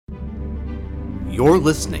You're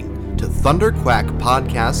listening to Thunderquack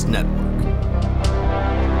Podcast Network.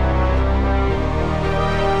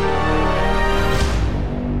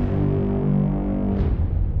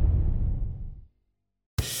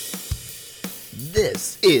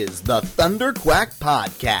 This is the Thunderquack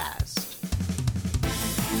Podcast,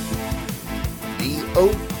 the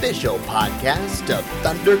official podcast of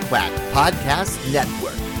Thunderquack Podcast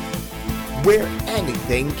Network, where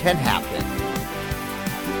anything can happen.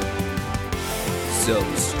 So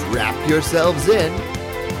strap yourselves in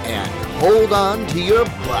and hold on to your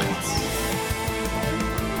butts.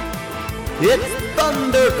 It's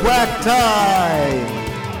Thunderquack time!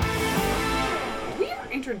 Did we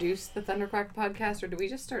ever introduce the Thunderquack podcast, or did we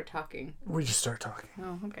just start talking? We just start talking.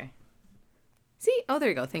 Oh, okay. See? Oh, there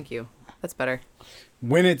you go. Thank you. That's better.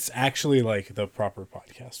 When it's actually like the proper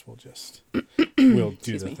podcast, we'll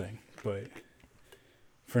do the thing. But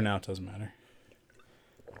for now, it doesn't matter.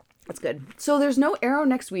 That's good. So there's no Arrow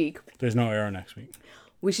next week. There's no Arrow next week.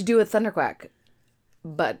 We should do a Thunderquack,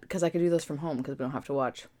 but because I could do those from home because we don't have to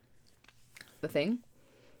watch the thing.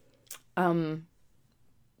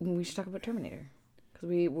 We should talk about Terminator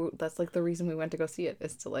because that's like the reason we went to go see it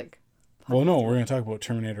is to like. Well, no, we're going to talk about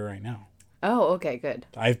Terminator right now. Oh, okay, good.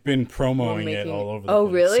 I've been promoting it all over the place. Oh,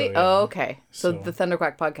 really? So, yeah. Oh, okay. So the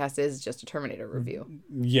Thunderquack podcast is just a Terminator review.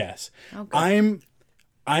 Yes. Oh, good.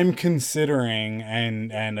 I'm considering,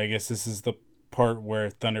 and I guess this is the part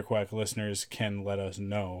where Thunderquack listeners can let us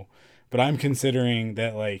know, but I'm considering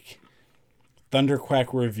that like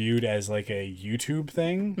Thunderquack reviewed as like a YouTube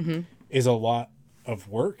thing is a lot of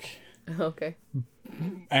work. Okay.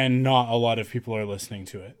 And not a lot of people are listening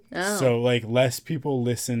to it. Oh. So like less people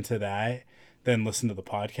listen to that than listen to the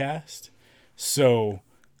podcast. So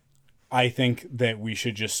I think that we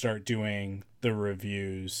should just start doing the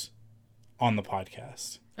reviews on the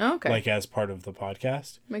podcast. Oh, okay. Like as part of the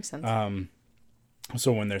podcast. Makes sense.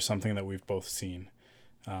 So when there's something that we've both seen.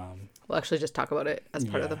 We'll actually just talk about it as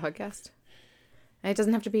part of the podcast. And it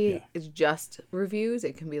doesn't have to be it's just reviews.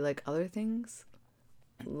 It can be like other things.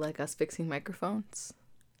 Like us fixing microphones.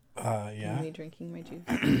 Yeah. And me drinking my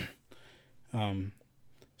juice.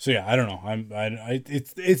 So yeah, I don't know.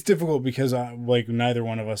 It's difficult because like neither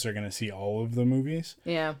one of us are going to see all of the movies.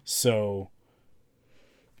 Yeah. So.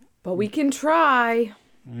 But we can try.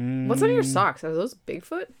 What's on your socks? Are those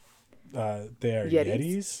Bigfoot? They are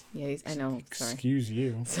Yetis. Yetis. I know. Sorry. Excuse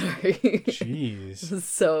you. Sorry. Jeez. This is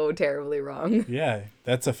so terribly wrong. Yeah,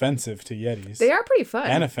 that's offensive to Yetis. They are pretty fun.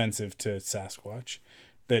 And offensive to Sasquatch,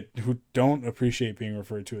 who don't appreciate being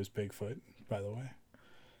referred to as Bigfoot. By the way.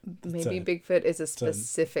 Maybe Bigfoot is a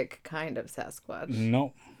specific kind of Sasquatch.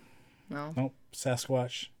 Nope. No. Nope.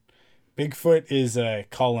 Sasquatch. Bigfoot is a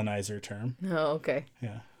colonizer term. Oh, okay.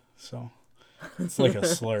 Yeah. So it's like a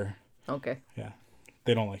slur. Okay. Yeah.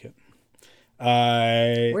 They don't like it.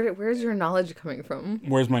 Where's your knowledge coming from?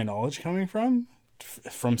 Where's my knowledge coming from?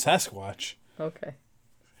 From Sasquatch. Okay.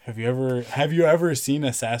 Have you ever seen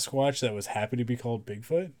a Sasquatch that was happy to be called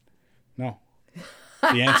Bigfoot? No.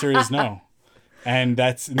 The answer is no. And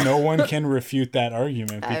no one can refute that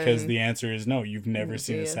argument because the answer is no. You've never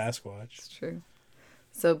seen a Sasquatch. It's true.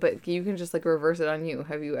 So, but you can just like reverse it on you.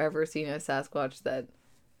 Have you ever seen a Sasquatch that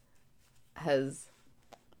has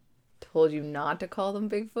told you not to call them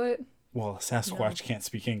Bigfoot? Well, a Sasquatch can't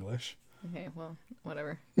speak English. Okay, well,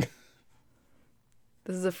 whatever.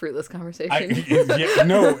 This is a fruitless conversation.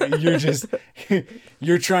 No,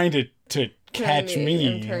 you're trying to catch me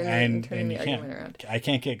and you can't. Around. I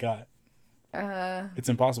can't get got. It's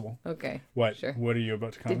impossible. Okay. What? Sure. What are you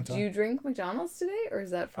about to comment on? Did you drink McDonald's today, or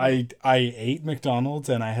is that from? I ate McDonald's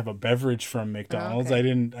and I have a beverage from McDonald's. Oh,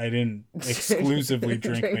 okay. I didn't exclusively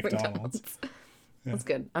drink McDonald's. Yeah. That's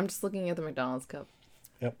good. I'm just looking at the McDonald's cup.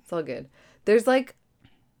 Yep. It's all good. There's like,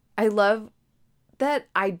 I love that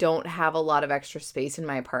I don't have a lot of extra space in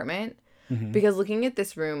my apartment because looking at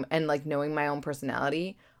this room and like knowing my own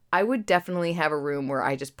personality, I would definitely have a room where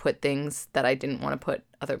I just put things that I didn't want to put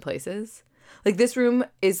other places. Like this room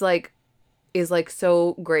is like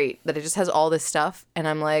so great that it just has all this stuff. And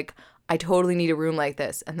I'm like, I totally need a room like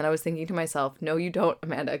this. And then I was thinking to myself, no, you don't,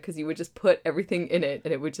 Amanda, because you would just put everything in it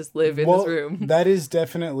and it would just live in this room. That is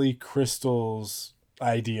definitely Crystal's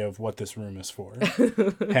idea of what this room is for.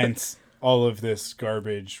 Hence all of this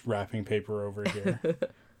garbage wrapping paper over here.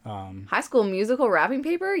 High School Musical wrapping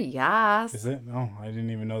paper? Yes. Is it? No, I didn't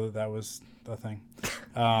even know that was a thing.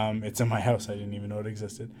 It's in my house. I didn't even know it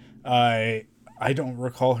existed. I don't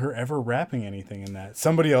recall her ever wrapping anything in that.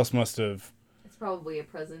 Somebody else must have. It's probably a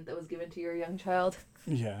present that was given to your young child.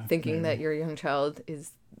 Yeah. Thinking that your young child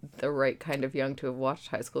is the right kind of young to have watched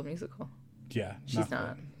High School Musical. Yeah. She's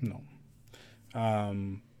not. No.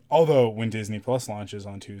 Although when Disney Plus launches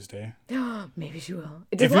on Tuesday. Maybe she will.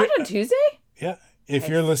 It does launch on Tuesday? Yeah. If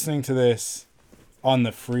you're listening to this on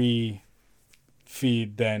the free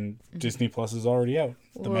feed, then Disney Plus is already out.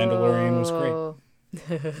 The Mandalorian was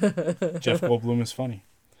great. Jeff Goldblum is funny.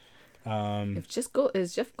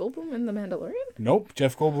 Is Jeff Goldblum in The Mandalorian? Nope.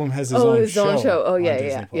 Jeff Goldblum has his own show. Oh,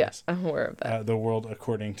 yeah. I'm aware of that. The World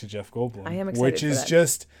According to Jeff Goldblum. I am excited which for is that.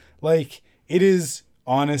 just, like, it is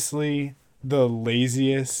honestly the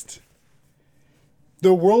laziest.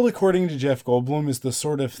 The World According to Jeff Goldblum is the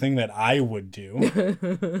sort of thing that I would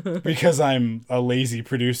do because I'm a lazy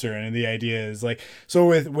producer, and the idea is like, so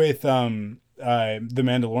with The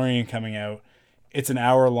Mandalorian coming out, it's an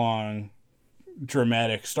hour-long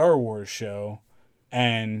dramatic Star Wars show,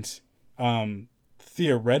 and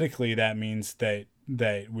theoretically that means that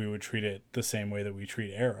we would treat it the same way that we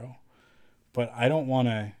treat Arrow, but I don't want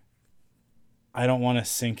to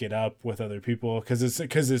sync it up with other people because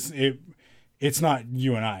it's not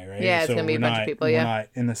you and I, right? Yeah, it's gonna be a bunch of people. We're not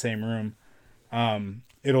in the same room.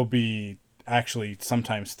 It'll be actually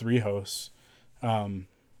sometimes 3 hosts.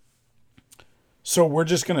 So we're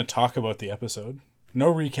just gonna talk about the episode.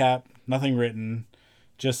 No recap, nothing written.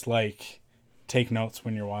 Just like take notes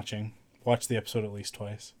when you're watching. Watch the episode at least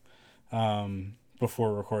twice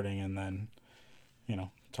before recording, and then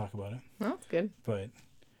talk about it. Well, that's good. But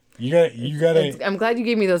you gotta. I'm glad you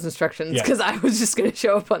gave me those instructions because I was just gonna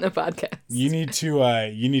show up on the podcast. You need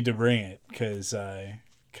to bring it because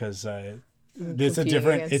it's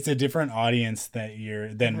a different audience than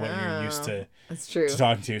what you're used to. That's true. To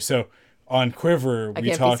talking to. So on Quiver,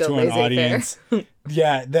 we talk to an laissez-faire. audience.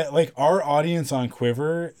 Yeah, that like our audience on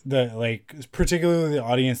Quiver, particularly the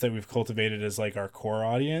audience that we've cultivated as like our core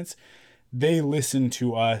audience, they listen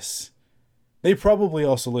to us. They probably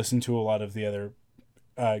also listen to a lot of the other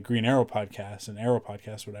Green Arrow podcasts and Arrow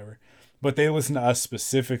podcasts, whatever. But they listen to us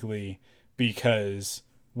specifically because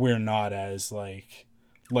we're not as like,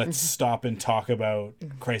 let's stop and talk about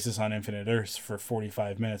Crisis on Infinite Earths for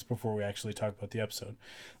 45 minutes before we actually talk about the episode.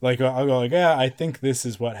 Like, I'll go like, yeah, I think this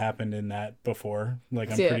is what happened in that before.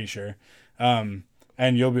 Like, I'm pretty sure.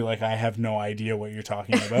 And you'll be like, I have no idea what you're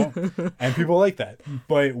talking about. And people like that.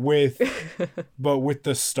 But with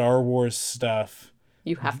the Star Wars stuff,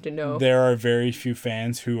 you have to know. There are very few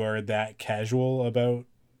fans who are that casual about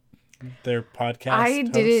their podcast. I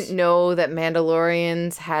didn't know that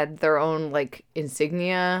Mandalorians had their own like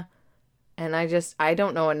insignia, and I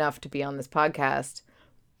don't know enough to be on this podcast,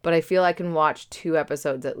 but I feel I can watch 2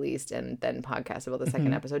 episodes at least and then podcast about the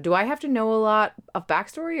second episode. Do I have to know a lot of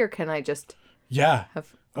backstory, or can I just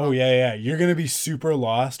have... yeah. You're gonna be super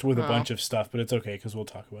lost with a bunch of stuff, but it's okay because we'll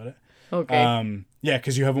talk about it. Okay. Yeah,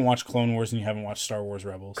 because you haven't watched Clone Wars and you haven't watched Star Wars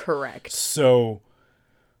Rebels. Correct. So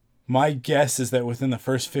my guess is that within the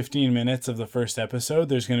first 15 minutes of the first episode,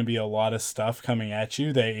 there's going to be a lot of stuff coming at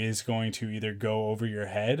you that is going to either go over your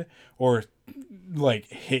head or like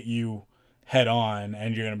hit you head on,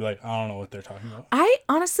 and you're going to be like, I don't know what they're talking about. I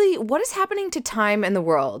honestly, what is happening to time in the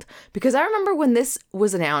world? Because I remember when this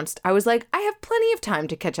was announced, I was like, I have plenty of time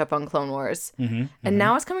to catch up on Clone Wars. And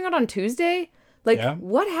now it's coming out on Tuesday. Like,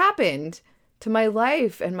 what happened to my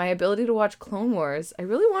life and my ability to watch Clone Wars? I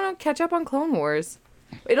really want to catch up on Clone Wars.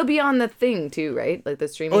 It'll be on the thing too, right? Like the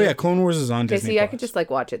streaming. Oh yeah, Clone Wars is on Disney Plus. I could just like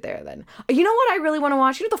watch it there then. You know what I really want to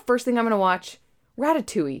watch? You know the first thing I'm going to watch?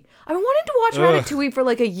 Ratatouille. I've been wanting to watch Ratatouille for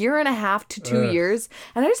like a year and a half to 2 years,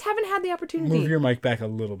 and I just haven't had the opportunity. Move your mic back a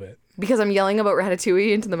little bit. Because I'm yelling about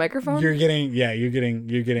Ratatouille into the microphone? You're getting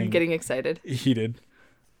I'm getting excited. Heated.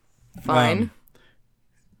 Fine.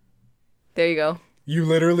 There you go. You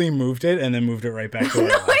literally moved it and then moved it right back to where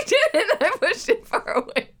No, I didn't. I pushed it far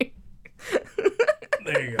away.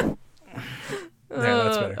 There you go. There,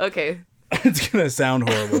 that's better. Okay. It's gonna sound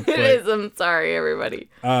horrible. It is. I'm sorry, everybody.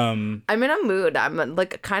 I'm in a mood. I'm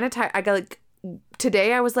like kind of tired. I got like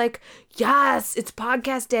today. I was like, yes, it's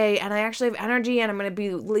podcast day, and I actually have energy, and I'm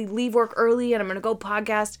gonna leave work early, and I'm gonna go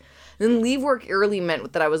podcast. And then leave work early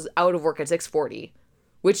meant that I was out of work at 6:40,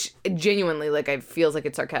 which genuinely like I feels like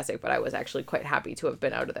it's sarcastic, but I was actually quite happy to have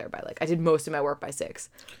been out of there by like I did most of my work by 6.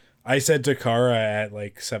 I said to Kara at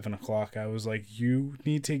like 7:00, I was like, you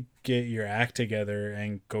need to get your act together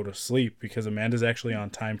and go to sleep because Amanda's actually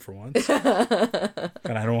on time for once. And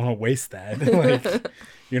I don't want to waste that. Like,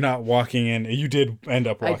 you're not walking in. You did end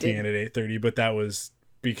up walking in at 8:30, but that was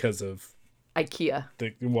because of IKEA.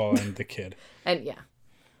 And the kid. And yeah.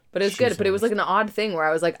 But it was good. But it was like an odd thing where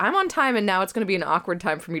I was like, I'm on time and now it's going to be an awkward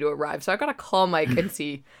time for me to arrive. So I got to call Mike and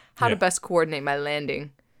see how to best coordinate my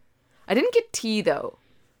landing. I didn't get tea though.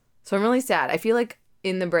 So I'm really sad. I feel like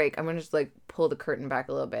in the break, I'm going to just like pull the curtain back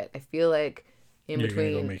a little bit. I feel like in You're gonna go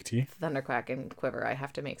between make tea? Thunderquack and Quiver, I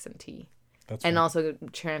have to make some tea. That's And fine. also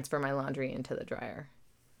transfer my laundry into the dryer.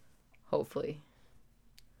 Hopefully.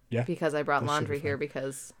 Yeah. Because I brought that should be laundry here fine.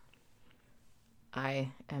 because I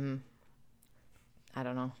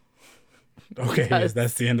don't know. Okay, because-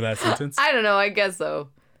 that's the end of that sentence. I don't know, I guess so.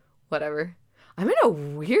 Whatever. I'm in a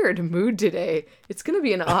weird mood today. It's going to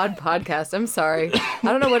be an odd podcast. I'm sorry. I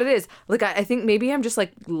don't know what it is. Like, I think maybe I'm just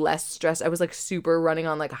like less stressed. I was like super running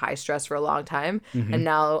on like high stress for a long time. Mm-hmm. And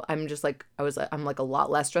now I'm just like, I'm like a lot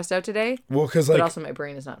less stressed out today. Well, because But like also my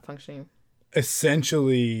brain is not functioning.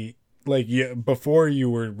 essentially, like before you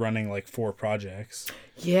were running like 4 projects,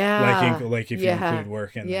 Yeah. like if you include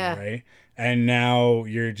work in Yeah. there, right? And now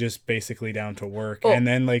you're just basically down to work, Oh. and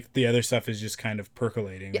then like the other stuff is just kind of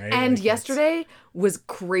percolating, right? And Like, yesterday was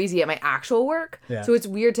crazy at my actual work. Yeah. So it's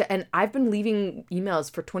weird and I've been leaving emails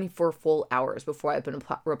for 24 full hours before I've been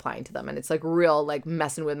replying to them. And it's like real, like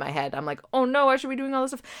messing with my head. I'm like, oh no, I should be doing all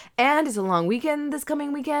this stuff. And it's a long weekend this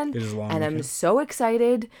coming weekend. It is a long and I'm weekend. so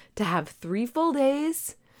excited to have 3 full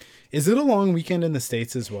days. Is it a long weekend in the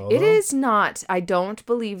States as well? It though? is not. I don't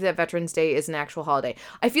believe that Veterans Day is an actual holiday.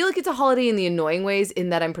 I feel like it's a holiday in the annoying ways in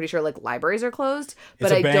that I'm pretty sure like libraries are closed,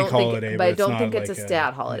 but a I bank don't holiday, think but I it's don't not think it's a like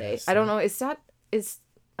stat holiday. yes. I don't know. Is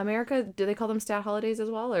America, do they call them stat holidays as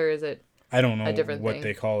well, or is it I don't know different what thing.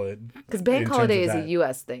 they call it. because bank in terms holiday of is a that.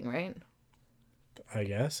 U.S. thing, right? I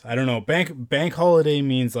guess I don't know. Bank holiday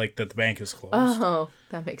means like that the bank is closed Oh,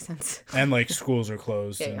 that makes sense. and like schools are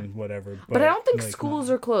closed Yeah, and whatever. But I don't think like, schools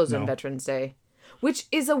no. are closed on No. Veterans Day, which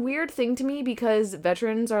is a weird thing to me because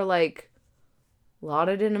veterans are like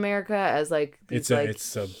lauded in America as like these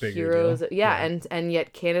It's a bigger heroes. deal. Yeah, and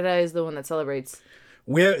yet Canada is the one that celebrates.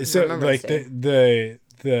 So Remembrance like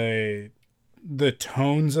the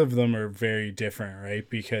tones of them are very different, right?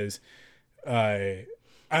 Because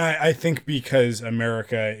I think because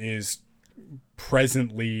America is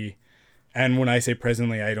presently, and when I say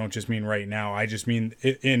presently, I don't just mean right now. I just mean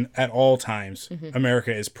in at all times,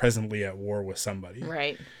 America is presently at war with somebody.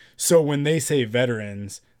 Right. So when they say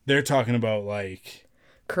veterans, they're talking about like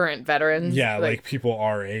Current veterans. like people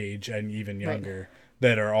our age and even younger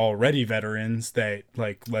that are already veterans that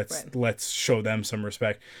like let's show them some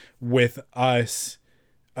respect. With us,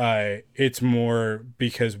 it's more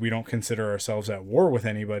because we don't consider ourselves at war with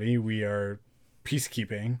anybody. We are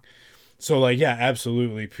peacekeeping. So like yeah,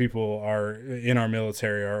 absolutely, people are in our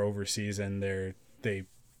military are overseas and they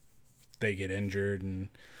get injured and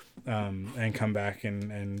come back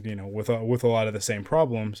and you know with a lot of the same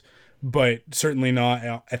problems, but certainly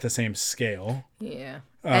not at the same scale. Yeah.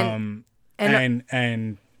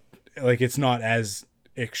 And like it's not as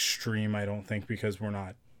extreme, I don't think, because we're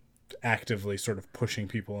not actively sort of pushing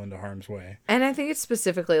people into harm's way. And I think it's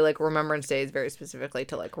specifically like Remembrance Day is very specifically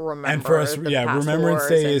to like remember. And for us, the yeah, past Remembrance wars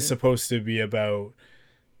Day and- is supposed to be about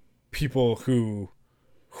people who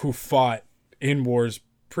fought in wars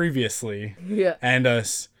previously Yeah. and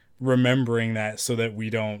us remembering that so that we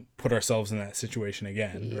don't put ourselves in that situation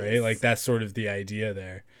again, right? Yes. Like that's sort of the idea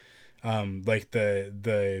there. Like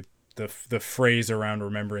the phrase around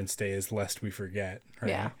Remembrance Day is lest we forget, right?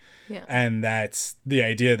 Yeah. Yeah. And that's the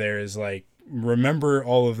idea there is like remember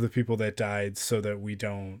all of the people that died so that we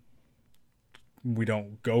don't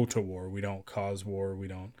go to war, we don't cause war,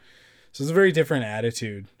 so it's a very different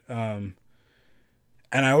attitude. And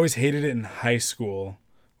I always hated it in high school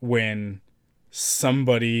when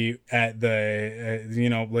somebody at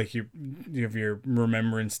the like you have your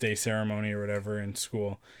Remembrance Day ceremony or whatever in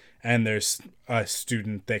school, and there's a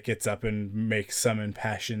student that gets up and makes some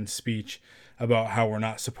impassioned speech about how we're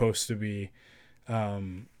not supposed to be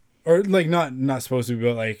or like not supposed to be,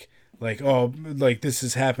 but like oh, like this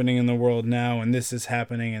is happening in the world now and this is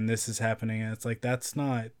happening and this is happening, and it's like that's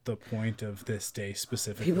not the point of this day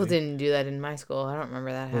specifically. People didn't do that in my school. I don't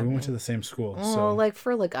remember that Well, happening. we went to the same school, Oh, so like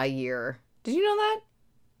for like a year. Did you know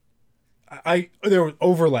that? there was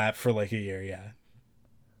overlap for like a year. Yeah,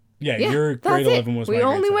 Yeah, your that's grade it. 11 was we my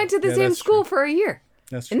grade only 7. went to the Yeah, same that's school true. for a year.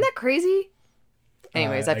 That's true. Isn't that crazy?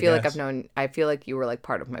 Anyways, I I feel like guess. I feel like you were like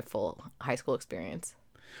part of my full high school experience.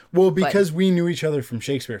 Well, because we knew each other from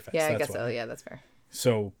Shakespeare Fest. Yeah, I that's guess so. why. Yeah, that's fair.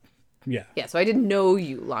 So, yeah. Yeah, so I didn't know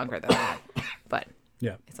you longer than that, but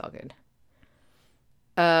Yeah. it's all good.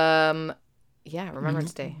 Yeah,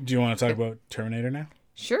 Remembrance Day. Do you want to talk about Terminator now?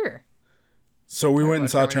 Sure. So we went and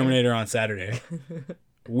about saw Terminator. Terminator on Saturday.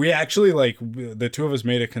 We actually the two of us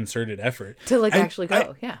made a concerted effort To like And actually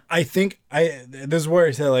go. Yeah. I think this is where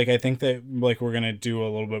I said like I think that like we're gonna do a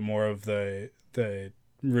little bit more of the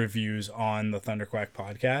reviews on the Thunderquack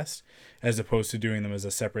podcast as opposed to doing them as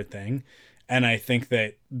a separate thing, and I think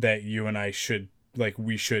that you and I should like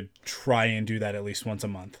we should try and do that at least once a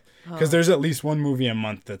month, because there's at least one movie a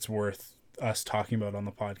month that's worth us talking about on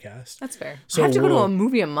the podcast. That's fair. So I have to go to a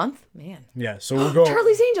movie a month? Man. Yeah, so we'll go...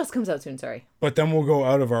 Charlie's Angels comes out soon, sorry. But then we'll go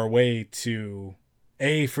out of our way to,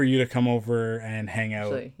 for you to come over and hang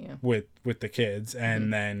out with the kids,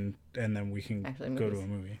 and then we can go to a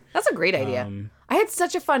movie. That's a great idea. I had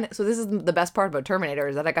such a fun... So this is the best part about Terminator,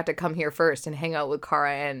 is that I got to come here first and hang out with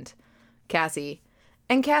Cara and Cassie.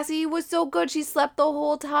 And Cassie was so good. She slept the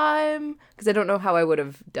whole time. Because I don't know how I would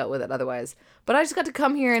have dealt with it otherwise. But I just got to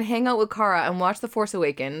come here and hang out with Cara and watch The Force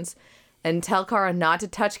Awakens and tell Cara not to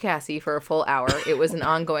touch Cassie for a full hour. It was an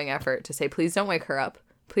ongoing effort to say, please don't wake her up.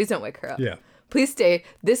 Please don't wake her up. Yeah. Please stay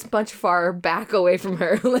this much far back away from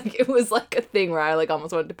her. Like, it was like a thing where I like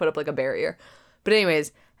almost wanted to put up like a barrier. But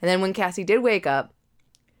anyways, and then when Cassie did wake up,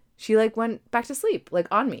 she like went back to sleep, like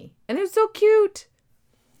on me. And it was so cute.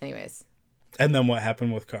 Anyways. And then what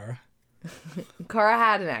happened with Cara? Cara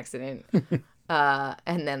had an accident.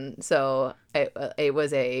 And then, so it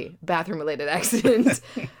was a bathroom related accident.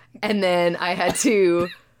 And then I had to,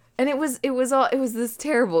 and it was this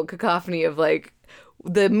terrible cacophony of like,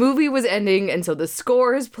 the movie was ending, and so the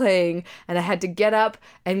score is playing, and I had to get up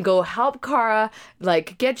and go help Cara,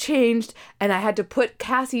 like, get changed, and I had to put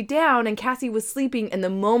Cassie down, and Cassie was sleeping, and the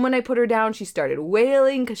moment I put her down, she started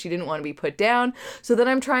wailing because she didn't want to be put down. So then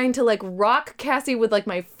I'm trying to, like, rock Cassie with, like,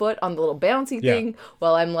 my foot on the little bouncy thing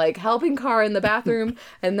while I'm, like, helping Cara in the bathroom,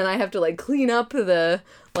 and then I have to, like, clean up the,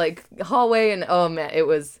 like, hallway, and, oh, man, it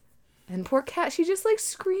was... And poor Cat, she just, like,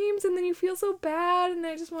 screams, and then you feel so bad, and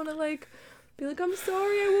I just want to, like... Be like, I'm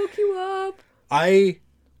sorry I woke you up. I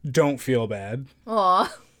don't feel bad.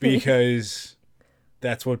 Aw. Because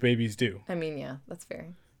that's what babies do. I mean, yeah, that's fair.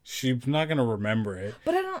 She's not going to remember it.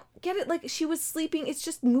 But I don't get it. Like, she was sleeping. It's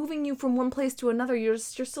just moving you from one place to another. You're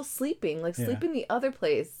still sleeping. Like, sleep in the other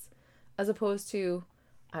place. As opposed to,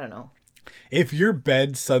 I don't know. If your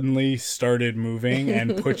bed suddenly started moving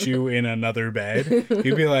and put you in another bed,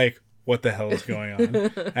 you'd be like, what the hell is going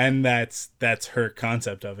on? And that's her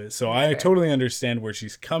concept of it. So I totally understand where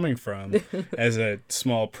she's coming from as a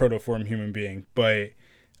small protoform human being. But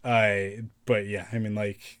yeah, I mean,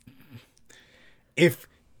 like, if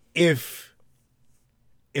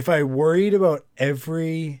I worried about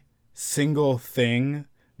every single thing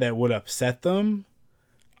that would upset them,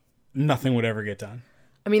 nothing would ever get done.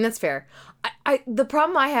 I mean, that's fair. The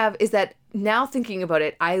problem I have is that now thinking about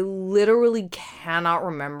it, I literally cannot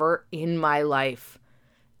remember in my life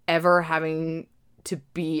ever having to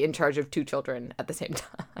be in charge of two children at the same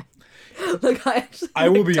time. Like, I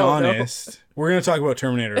will be honest. We're going to talk about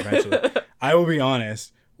Terminator eventually. I will be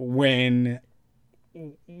honest. When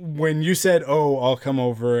you said, "Oh, I'll come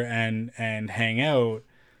over and hang out,"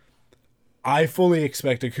 I fully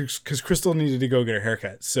expected, because Crystal needed to go get her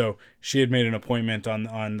haircut. So she had made an appointment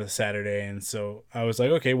on the Saturday. And so I was like,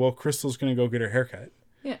 okay, well, Crystal's going to go get her haircut.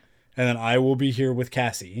 Yeah. And then I will be here with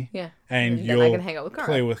Cassie. Yeah. And then you'll I can hang out with Cara.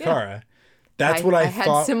 Play with Cara. That's what I thought.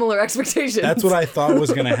 I had similar expectations. That's what I thought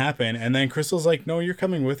was going to happen. And then Crystal's like, no, you're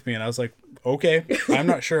coming with me. And I was like, okay, I'm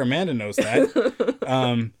not sure Amanda knows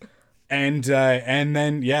that. And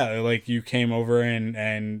then, yeah, like, you came over and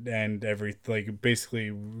like,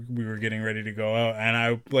 basically we were getting ready to go out, and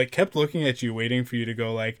I, like, kept looking at you, waiting for you to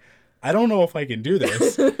go, like, I don't know if I can do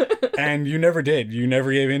this. And you never did. You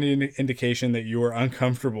never gave any indication that you were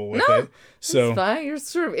uncomfortable with it. So it's fine. You're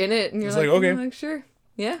sort of in it, and you're like, okay. Like, sure.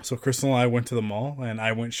 Yeah. So Crystal and I went to the mall, and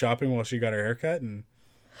I went shopping while she got her haircut, and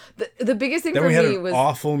the biggest thing then for we had me an was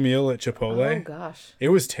awful meal at Chipotle. Oh gosh. It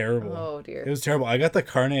was terrible. Oh dear. It was terrible. I got the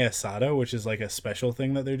carne asada, which is like a special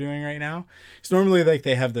thing that they're doing right now. It's normally like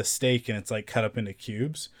they have the steak and it's like cut up into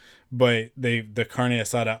cubes, but the carne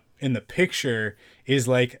asada in the picture is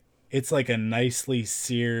like, it's like a nicely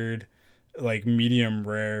seared, like, medium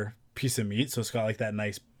rare piece of meat. So it's got like that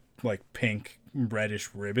nice, like, pink reddish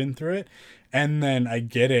ribbon through it. And then I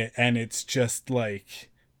get it, and it's just like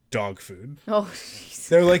dog food. Oh, geez.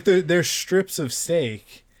 They're like, they're strips of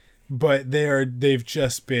steak, but they've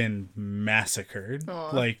just been massacred.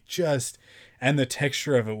 Aww. Like, just, and the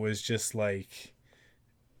texture of it was just like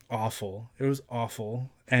awful. It was awful.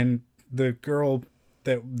 And the girl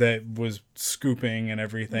that was scooping and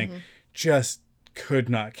everything just could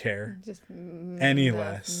not care just any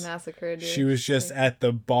less. Massacred. She was just at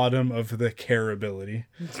the bottom of the careability.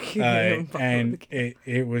 And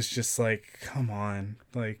it was just like, come on.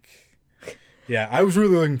 Like, yeah, I was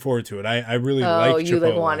really looking forward to it. I really liked Chipotle. Oh, you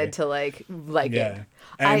like wanted to like it.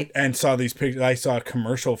 And saw these pictures. I saw a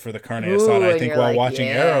commercial for the carne asada, I think, while watching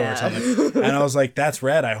Arrow or something. And I was like, that's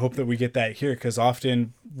rad. I hope that we get that here, because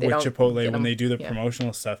often with Chipotle, when they do the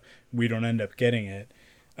promotional stuff, we don't end up getting it.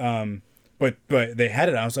 but they had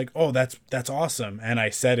it. I was like, oh, that's awesome. And I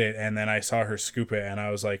said it, and then I saw her scoop it, and I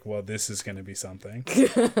was like, well, this is going to be something.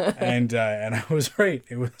 and I was right.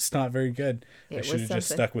 It was not very good. I should have just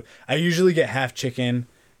stuck with. I usually get half chicken,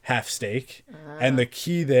 half steak, and the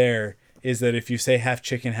key there is that if you say half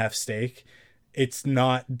chicken, half steak, it's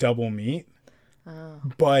not double meat,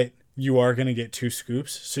 but you are going to get 2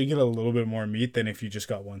 scoops, so you get a little bit more meat than if you just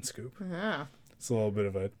got 1 scoop. It's a little bit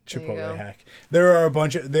of a Chipotle hack. There are a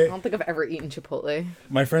bunch of... I don't think I've ever eaten Chipotle.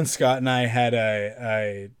 My friend Scott and I had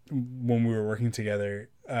when we were working together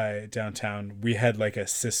downtown, we had like a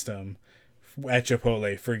system at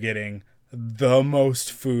Chipotle for getting the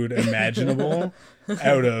most food imaginable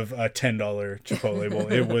out of a $10 Chipotle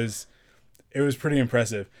bowl. It was pretty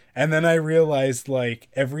impressive. And then I realized, like,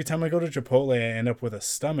 every time I go to Chipotle, I end up with a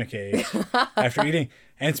stomach ache after eating.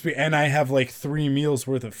 And I have, like, 3 meals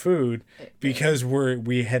worth of food because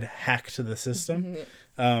we had hacked the system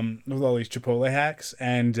with all these Chipotle hacks.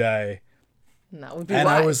 And that would be why.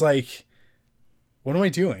 I was like, what am I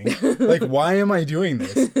doing? Like, why am I doing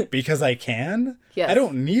this? Because I can? Yes. I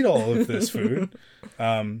don't need all of this food.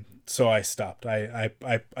 So I stopped. I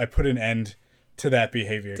put an end to that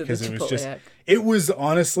behavior because it was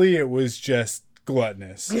just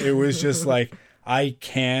gluttonous. It was just like, I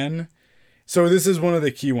can. So this is one of the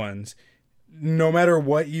key ones. No matter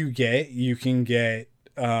what you get, you can get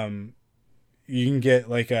like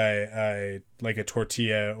a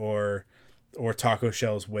tortilla or taco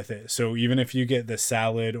shells with it. So even if you get the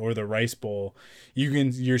salad or the rice bowl,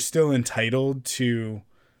 you're still entitled to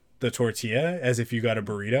the tortilla as if you got a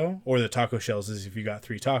burrito, or the taco shells as if you got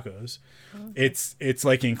 3 tacos. Okay. It's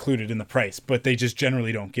like included in the price, but they just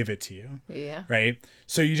generally don't give it to you. Yeah. Right?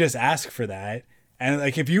 So you just ask for that. And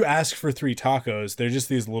like if you ask for 3 tacos, they're just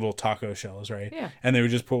these little taco shells, right? Yeah. And they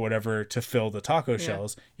would just put whatever to fill the taco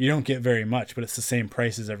shells. You don't get very much, but it's the same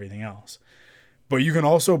price as everything else. But you can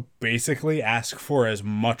also basically ask for as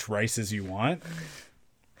much rice as you want.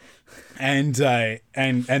 And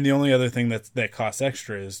the only other thing that costs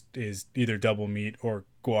extra is either double meat or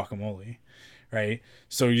guacamole, right?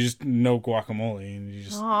 So you just no guacamole, and you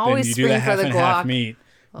just then you do that half and half meat.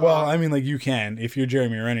 Well, I mean, like, you can. If you're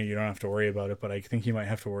Jeremy Renner, you don't have to worry about it, but I think he might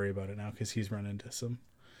have to worry about it now because he's run into some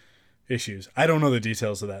issues. I don't know the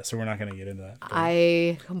details of that, so we're not going to get into that.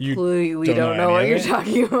 I completely don't know what you're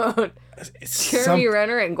talking about. Jeremy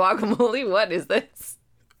Renner and guacamole? What is this?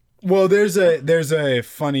 Well, there's a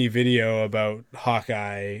funny video about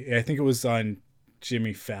Hawkeye. I think it was on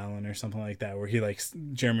Jimmy Fallon or something like that, where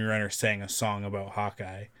Jeremy Renner sang a song about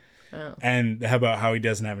Hawkeye. Oh. And about how he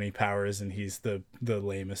doesn't have any powers and he's the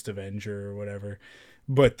lamest Avenger or whatever.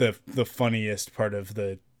 But the funniest part of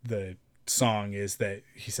the song is that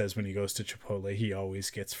he says when he goes to Chipotle, he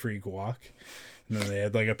always gets free guac. And then they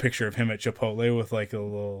had like a picture of him at Chipotle with like a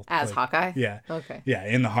little... As like, Hawkeye? Yeah. Okay. Yeah,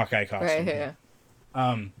 in the Hawkeye costume. Right,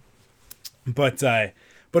 yeah. But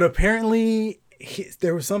apparently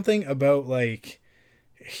there was something about like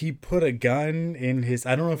he put a gun in his,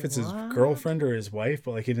 I don't know if it's his girlfriend or his wife,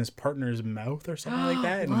 but like in his partner's mouth or something like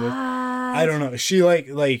that. And I don't know. She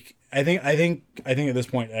like I think at this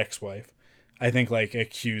point ex-wife, I think like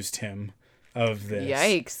accused him of this.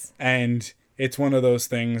 Yikes. And it's one of those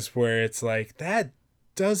things where it's like that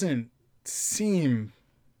doesn't seem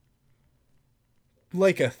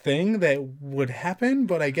like a thing that would happen,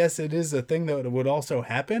 but I guess it is a thing that would also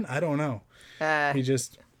happen. I don't know. He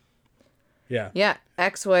just, yeah. Yeah,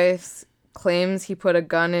 ex-wife claims he put a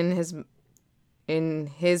gun in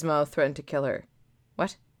his mouth, threatened to kill her.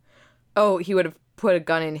 What? Oh, he would have put a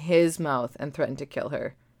gun in his mouth and threatened to kill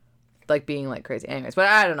her. Like being like crazy. Anyways, but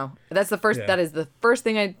I don't know. That is the first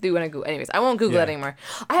thing I do when I Google. Anyways, I won't Google it anymore.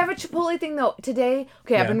 I have a Chipotle thing though. Today,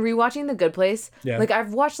 I've been rewatching The Good Place. Yeah. Like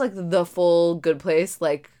I've watched like the full Good Place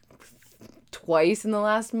like twice in the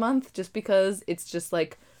last month just because it's just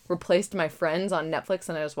like replaced my Friends on Netflix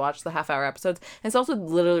and I just watched the half-hour episodes. And it's also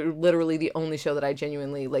literally the only show that I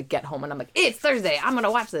genuinely like get home and I'm like, it's Thursday, I'm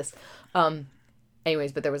gonna watch this.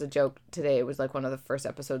 Anyways, but there was a joke today. It was like one of the first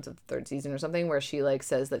episodes of the 3rd season or something where she like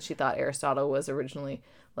says that she thought Aristotle was originally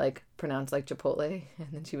like pronounced like Chipotle. And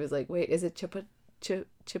then she was like, wait, is it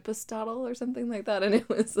Chipostotle or something like that? And it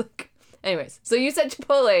was like, anyways, so you said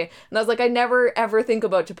Chipotle and I was like, I never ever think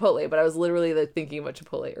about Chipotle, but I was literally like thinking about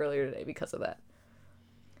Chipotle earlier today because of that.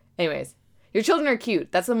 Anyways, your children are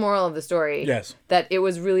cute. That's the moral of the story. Yes. That it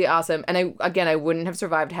was really awesome. And I wouldn't have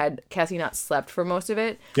survived had Cassie not slept for most of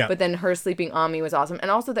it. Yeah. But then her sleeping on me was awesome.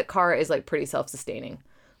 And also that Cara is like pretty self-sustaining.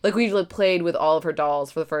 Like we like played with all of her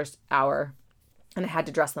dolls for the first hour and I had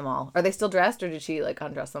to dress them all. Are they still dressed or did she like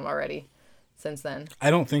undress them already since then?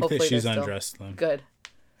 I don't think that she's undressed them. Good.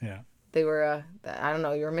 Yeah. they were I don't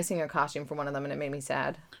know, you were missing a costume for one of them, and it made me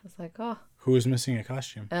sad. I was like, oh. Who was missing a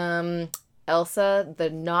costume? Elsa,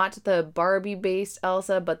 not the Barbie based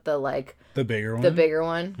Elsa, but the bigger one. The bigger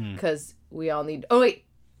one, because we all need. Oh wait,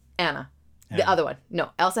 Anna, the other one. No,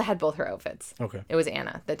 Elsa had both her outfits. Okay. It was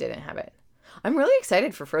Anna that didn't have it. I'm really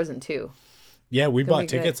excited for Frozen 2. Yeah, we bought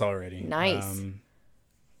tickets already. Nice.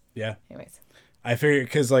 Yeah. Anyways. I figured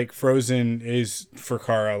because like Frozen is for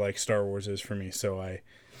Cara like Star Wars is for me, so I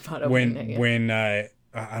when I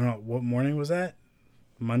don't know what morning was that?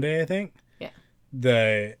 Monday, I think.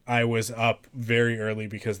 Yeah. I was up very early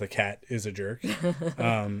because the cat is a jerk,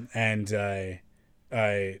 and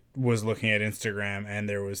I was looking at Instagram and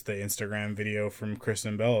there was the Instagram video from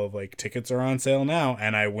Kristen Bell of like tickets are on sale now,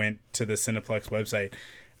 and I went to the Cineplex website.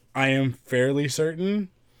 I am fairly certain.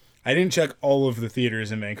 I didn't check all of the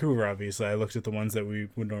theaters in Vancouver, obviously. I looked at the ones that we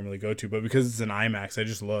would normally go to, but because it's an IMAX, I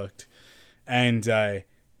just looked. And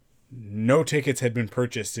no tickets had been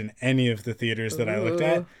purchased in any of the theaters that I looked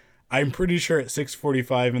at. I'm pretty sure at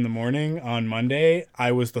 6:45 in the morning on Monday,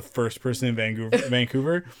 I was the first person in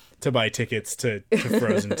Vancouver to buy tickets to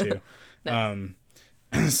Frozen 2.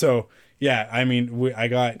 Nice. So, yeah, I mean, I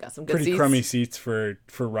got some pretty crummy seats for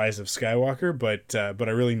Rise of Skywalker, but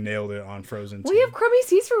I really nailed it on Frozen 2. We have crummy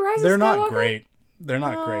seats for Rise of Skywalker? They're not great. They're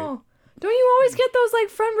not great. Don't you always get those like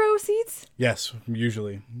front row seats? Yes,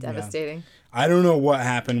 usually. Devastating. Yeah. I don't know what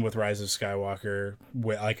happened with Rise of Skywalker.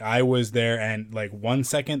 Like I was there, and like 1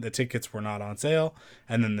 second the tickets were not on sale,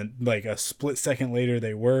 and then like a split second later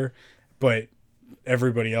they were, but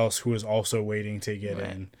everybody else who was also waiting to get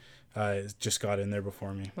in just got in there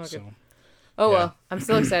before me. Okay. So, well, I'm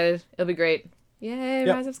still excited. It'll be great. Yay,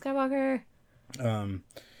 Rise of Skywalker.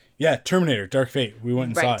 Yeah, Terminator, Dark Fate. We went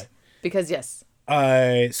and saw it because yes.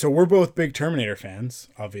 So we're both big Terminator fans,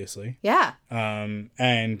 obviously. Yeah.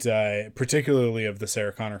 And particularly of the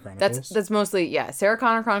Sarah Connor Chronicles. That's mostly Sarah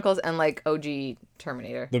Connor Chronicles and like OG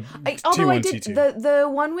Terminator. Although I did the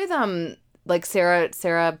one with like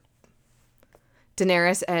Sarah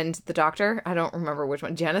Daenerys and the Doctor. I don't remember which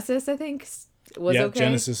one. Genesis, I think. Was okay.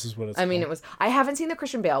 Genesis is what it's called. I mean, it was. I haven't seen the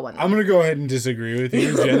Christian Bale one, though. I'm gonna go ahead and disagree with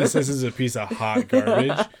you. Genesis is a piece of hot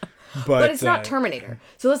garbage. But it's not Terminator.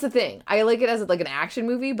 So that's the thing. I like it as like an action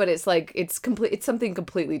movie, but it's like it's something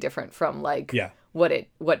completely different from like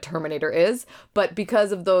what Terminator is. But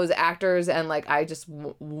because of those actors and like I just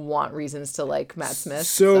want reasons to like Matt Smith.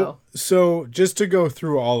 So just to go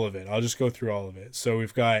through all of it, I'll just go through all of it. So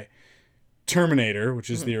we've got Terminator, which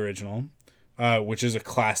is the original, which is a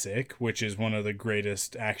classic, which is one of the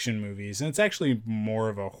greatest action movies, and it's actually more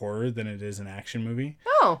of a horror than it is an action movie.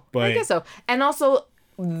 Oh, but I guess so. And also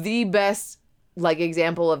the best like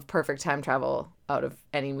example of perfect time travel out of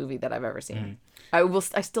any movie that I've ever seen.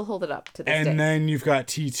 I still hold it up to this day. And then you've got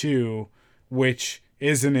T2, which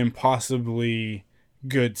is an impossibly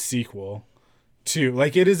good sequel to,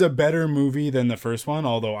 like, it is a better movie than the first one,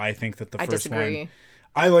 although I think that the first one,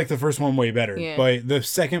 I like the first one way better. Yeah. But the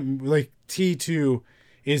second, like, T2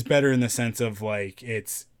 is better in the sense of like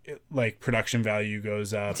like production value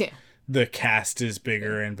goes up. Yeah. The cast is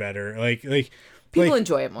bigger and better. Like people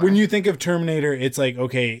enjoy it more. When you think of Terminator, it's like,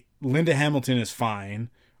 okay, Linda Hamilton is fine.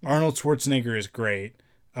 Arnold Schwarzenegger is great.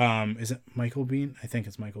 Is it Michael Biehn? I think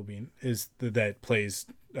it's Michael Biehn that plays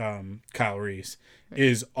Kyle Reese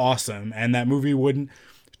is awesome. And that movie wouldn't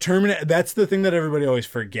Terminator. That's the thing that everybody always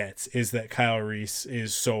forgets is that Kyle Reese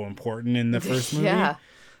is so important in the first movie. Yeah.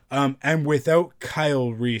 And without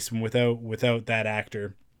Kyle Reese and without that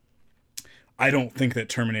actor, I don't think that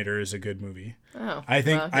Terminator is a good movie. Oh, I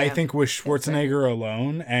think with Schwarzenegger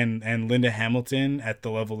alone and Linda Hamilton at the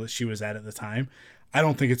level that she was at the time, I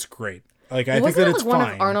don't think it's great. Like I think that it's one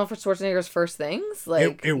fine. Of Arnold Schwarzenegger's first things.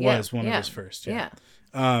 Like it was one of his first. Yeah.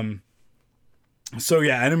 So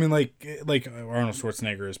yeah, and I mean like Arnold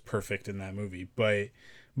Schwarzenegger is perfect in that movie, but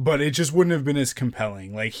it just wouldn't have been as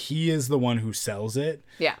compelling. Like he is the one who sells it.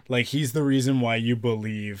 Yeah. Like he's the reason why you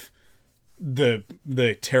believe the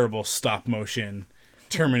terrible stop motion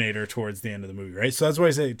Terminator towards the end of the movie, right? So that's why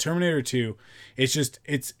I say Terminator 2,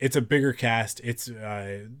 it's a bigger cast, it's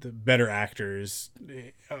the better actors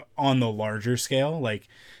on the larger scale. Like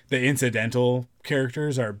the incidental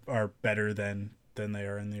characters are better than they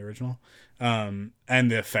are in the original. And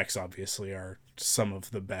the effects obviously are some of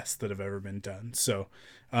the best that have ever been done. So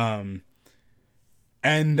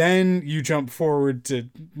and then you jump forward to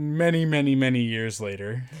many, many, many years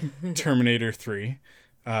later, Terminator 3,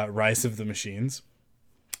 Rise of the Machines,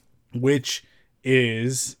 which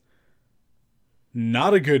is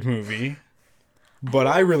not a good movie, but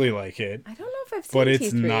I really like it. I don't know if I've seen T3. But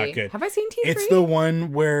it's not good. Have I seen T3? It's the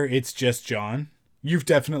one where it's just John. You've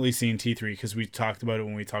definitely seen T3 because we talked about it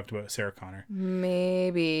when we talked about Sarah Connor.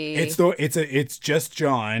 Maybe. It's just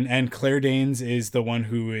John, and Claire Danes is the one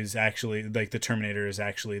who is actually, like, the Terminator is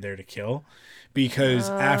actually there to kill. Because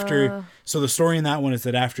so the story in that one is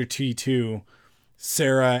that after T2,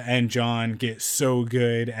 Sarah and John get so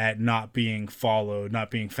good at not being followed,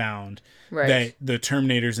 not being found, that the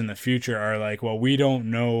Terminators in the future are like, well, we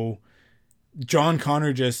don't know. John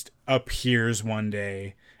Connor just appears one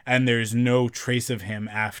day, and there's no trace of him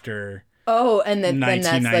after. Oh, and then that's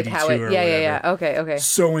like how it. Yeah. Okay.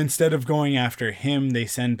 So instead of going after him, they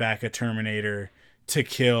send back a Terminator to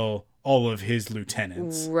kill all of his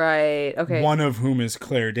lieutenants. Right. Okay. One of whom is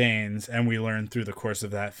Claire Danes, and we learn through the course of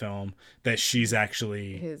that film that she's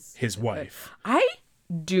actually his wife. I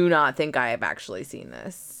do not think I have actually seen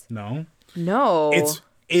this. No.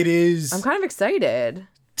 It is. I'm kind of excited.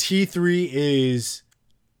 T3 is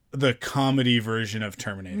the comedy version of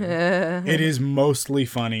Terminator. It is mostly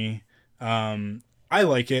funny. I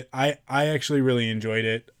like it. I actually really enjoyed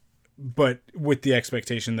it, but with the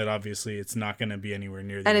expectation that obviously it's not going to be anywhere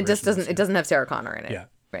near the and it just doesn't have Sarah Connor in it. Yeah.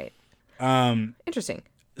 Right. Interesting.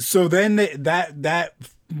 So then that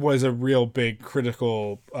was a real big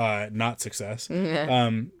critical not success.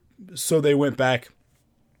 So they went back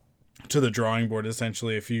to the drawing board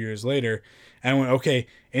essentially a few years later and went, okay,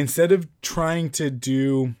 instead of trying to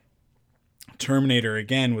do Terminator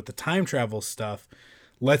again with the time travel stuff,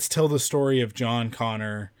 let's tell the story of John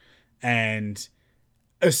Connor and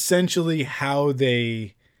essentially how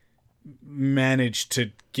they managed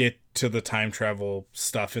to get to the time travel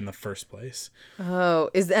stuff in the first place. Oh,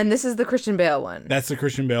 this is the Christian Bale one. That's the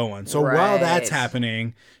Christian Bale one. So while that's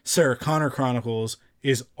happening, Sarah Connor Chronicles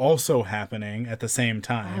is also happening at the same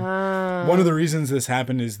time. One of the reasons this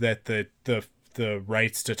happened is that the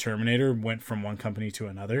rights to Terminator went from one company to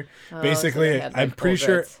another. Basically, so I'm pretty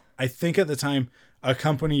sure, I think at the time, a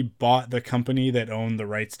company bought the company that owned the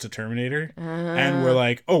rights to Terminator and were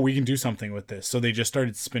like, oh, we can do something with this. So they just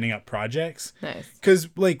started spinning up projects. Nice. Because,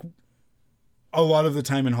 like, a lot of the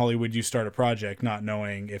time in Hollywood, you start a project not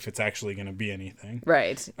knowing if it's actually going to be anything.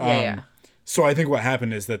 Right. Yeah. So I think what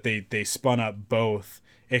happened is that they spun up both,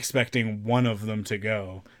 expecting one of them to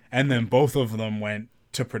go, and then both of them went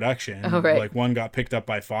to production. Oh, right. Like one got picked up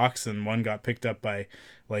by Fox and one got picked up by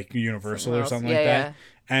like Universal or something like that.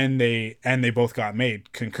 And they both got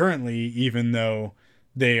made concurrently, even though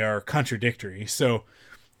they are contradictory. So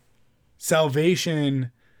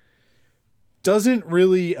Salvation doesn't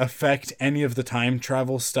really affect any of the time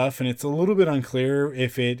travel stuff, and it's a little bit unclear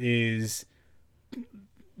if it is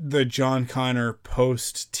the John Connor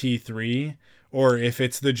post T3 or if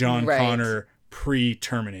it's the John Connor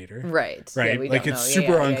pre-Terminator. Right. Yeah, like it's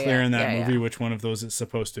super unclear in that movie which one of those it's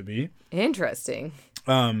supposed to be. Interesting.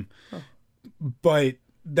 But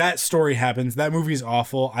that story happens. That movie's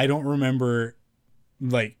awful. I don't remember,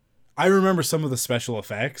 like, I remember some of the special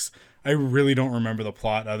effects. I really don't remember the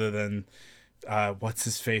plot other than what's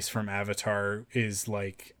his face from Avatar is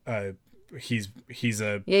like he's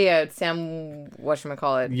a Sam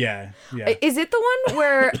whatchamacallit. Yeah. Is it the one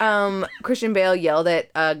where Christian Bale yelled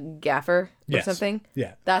at Gaffer or something?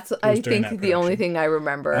 Yeah. That's I think the only thing I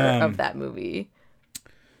remember of that movie.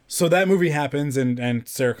 So that movie happens and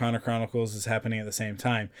Sarah Connor Chronicles is happening at the same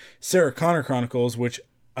time. Sarah Connor Chronicles, which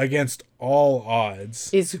against all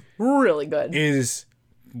odds is really good. Is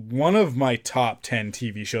one of my top 10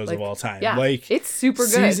 TV shows of all time. Yeah, like it's super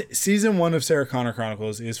good. Season 1 of Sarah Connor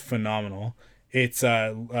Chronicles is phenomenal. It's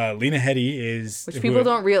Lena Headey is, which people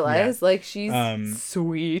don't realize. Like she's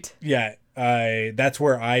sweet. Yeah, that's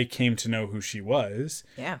where I came to know who she was.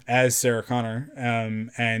 Yeah, as Sarah Connor.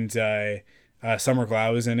 And Summer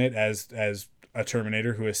Glau is in it as a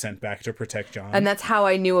Terminator who is sent back to protect John. And that's how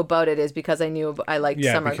I knew about it, is because I liked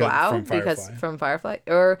Summer Glau from Firefly,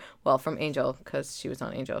 or from Angel, because she was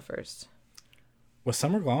on Angel first. Was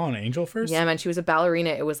Summer Glau on Angel first? Yeah, man, she was a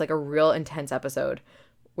ballerina. It was like a real intense episode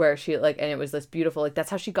where she and it was this beautiful, like,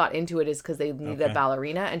 that's how she got into it, is because they needed a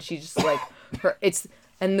ballerina, and she just like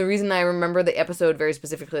and the reason I remember the episode very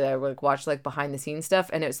specifically, I watched like behind the scenes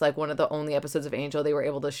stuff, and it's like one of the only episodes of Angel they were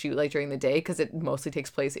able to shoot like during the day, because it mostly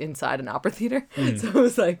takes place inside an opera theater. So it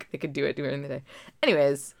was like they could do it during the day.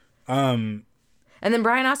 Anyways, and then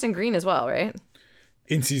Brian Austin Green as well, right?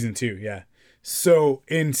 In season 2, yeah. So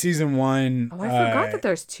in season 1, I forgot that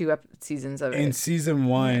there's 2 seasons of it. In season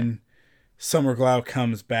 1, Summer Glau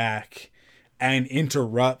comes back and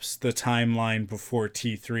interrupts the timeline before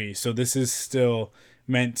T3. So this is still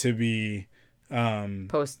meant to be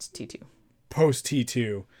post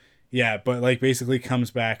T2. Yeah, but like basically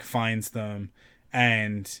comes back, finds them,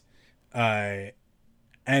 and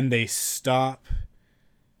they stop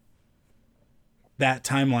that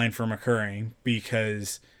timeline from occurring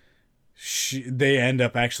because they end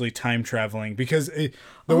up actually time traveling because the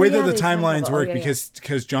way that the timelines work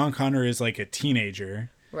because John Connor is like a teenager.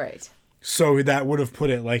 Right. So that would have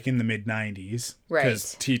put it like in the mid 90s. Right.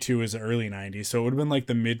 Because T2 is the early 90s. So it would have been like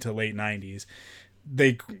the mid to late 90s.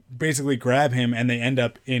 They basically grab him and they end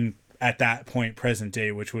up in, at that point, present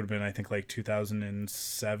day, which would have been, I think, like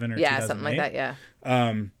 2007 or 2008. Something like that, yeah.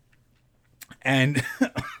 And,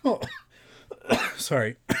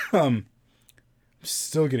 sorry,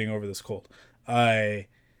 still getting over this cold. And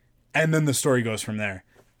then the story goes from there.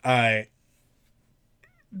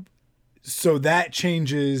 So that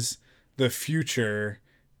changes the future,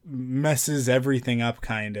 messes everything up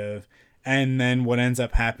kind of, and then what ends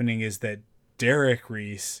up happening is that Derek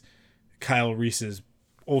Reese, Kyle Reese's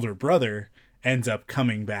older brother, ends up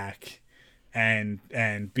coming back and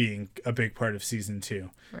being a big part of season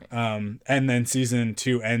 2. Right. And then season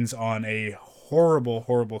 2 ends on a horrible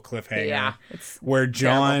cliffhanger where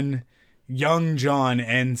young John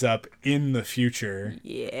ends up in the future.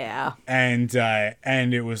 Yeah. And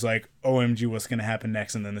it was like, OMG, what's going to happen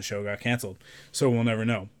next? And then the show got canceled. So we'll never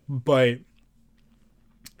know. But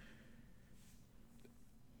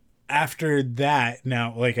after that,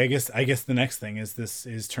 now, like, I guess the next thing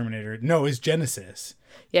is Terminator. No, is Genesis.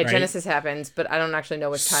 Yeah, right? Genesis happens, but I don't actually know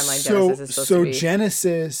which timeline Genesis is supposed to be. So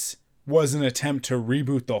Genesis was an attempt to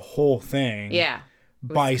reboot the whole thing. Yeah.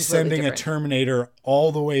 By sending a Terminator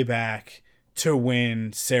all the way back to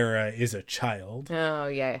when Sarah is a child. Oh,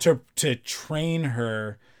 yeah. To train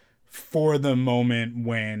her for the moment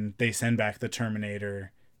when they send back the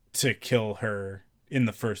Terminator to kill her in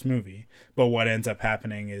the first movie. But what ends up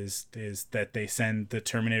happening is that they send the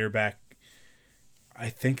Terminator back, I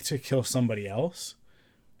think, to kill somebody else.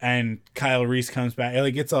 And Kyle Reese comes back.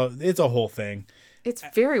 Like, it's a whole thing. It's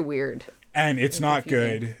very weird. And it's not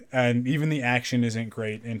good. And even the action isn't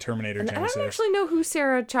great in Terminator Genesis. I don't actually know who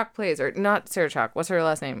Sarah Chalk plays. Or not Sarah Chalk. What's her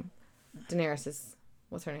last name? Daenerys is...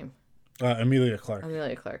 What's her name? Emilia Clarke.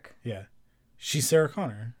 Emilia Clarke. Yeah. She's Sarah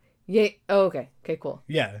Connor. Yeah. Oh, okay. Okay, cool.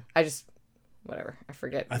 Yeah. Whatever. I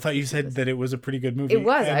forget. I thought you said that it was a pretty good movie. It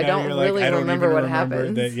was. I don't really remember what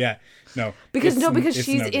happened. Yeah. No. Because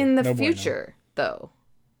she's in the future, though.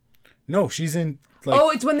 No, she's in... Like,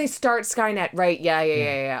 it's when they start Skynet, right?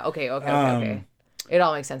 Yeah. Okay. It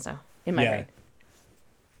all makes sense now in my brain.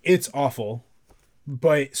 It's awful,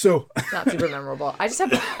 but so it's not super memorable. I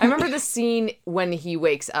remember the scene when he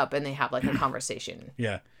wakes up and they have like a conversation.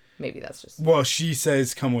 Yeah. Maybe that's just... Well, she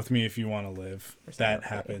says, "Come with me if you want to live." That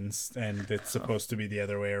happens, and it's supposed to be the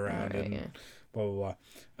other way around, and blah blah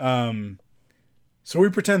blah. So we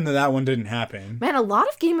pretend that one didn't happen. Man, a lot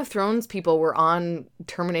of Game of Thrones people were on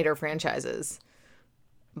Terminator franchises.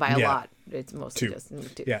 By a lot. It's mostly just me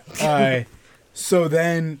too. Yeah. So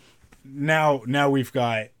then now we've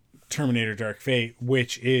got Terminator Dark Fate,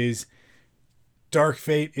 which is Dark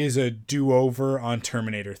Fate is a do-over on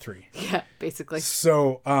Terminator 3. Yeah, basically.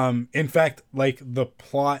 So in fact, like, the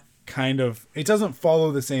plot kind of, it doesn't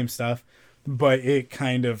follow the same stuff, but it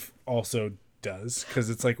kind of also does, because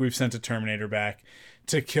it's like we've sent a Terminator back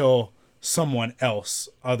to kill someone else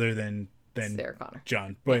other than Sarah Connor.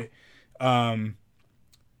 John. But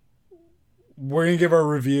we're going to give our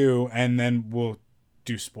review, and then we'll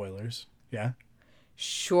do spoilers. Yeah?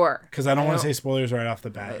 Sure. Because I don't want to say spoilers right off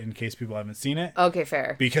the bat in case people haven't seen it. Okay,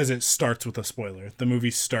 fair. Because it starts with a spoiler. The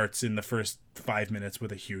movie starts in the first 5 minutes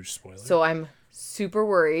with a huge spoiler. So I'm super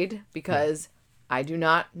worried because I do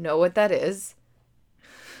not know what that is.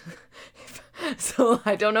 So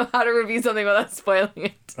I don't know how to review something without spoiling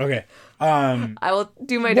it. Okay. I will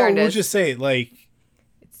do my darndest. We'll just say, like,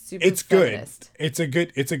 it's feminist.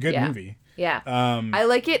 Good. It's a good movie. Yeah. I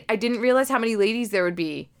like it. I didn't realize how many ladies there would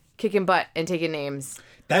be kicking butt and taking names.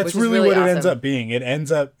 That's really what awesome. It ends up being. It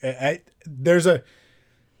ends up there's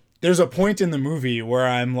a point in the movie where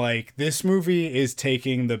I'm like, this movie is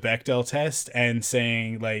taking the Bechdel test and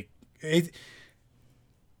saying, like,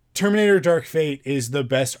 Terminator Dark Fate is the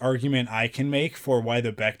best argument I can make for why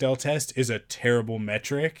the Bechdel test is a terrible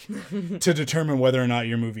metric to determine whether or not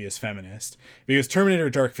your movie is feminist. Because Terminator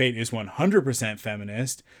Dark Fate is 100%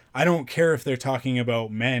 feminist. I don't care if they're talking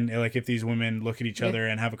about men, like if these women look at each other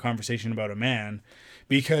and have a conversation about a man.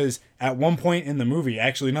 Because at one point in the movie,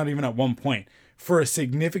 actually not even at one point, for a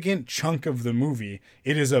significant chunk of the movie,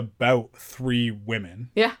 it is about 3 women.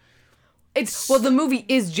 Yeah. The movie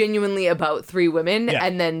is genuinely about 3 women,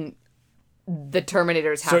 and then the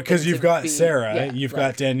Terminators happen. So, because you've got Sarah, you've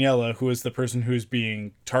got Daniela, who is the person who's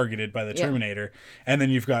being targeted by the Terminator, and then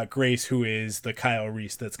you've got Grace, who is the Kyle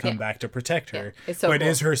Reese that's come back to protect her, but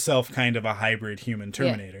is herself kind of a hybrid human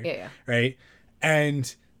Terminator, right?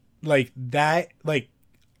 And like that, like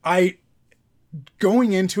I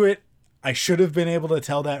going into it, I should have been able to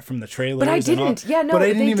tell that from the trailers. But I didn't. Yeah, no, but I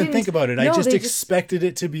didn't they even didn't. think about it. I No, just they expected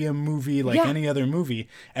it to be a movie like Yeah. any other movie.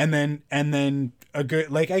 And then a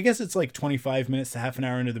good, like, I guess it's like 25 minutes to half an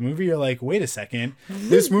hour into the movie. You're like, wait a second.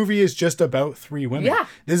 This movie is just about three women. Yeah.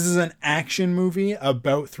 This is an action movie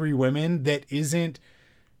about three women that isn't,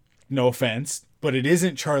 no offense, but it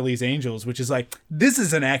isn't Charlie's Angels, which is like, this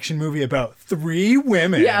is an action movie about three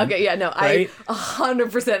women. Yeah, okay, yeah, no, right? I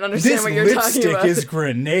 100% understand This what you're talking lipstick about.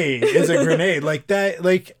 is a grenade like that.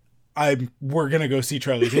 Like we're gonna go see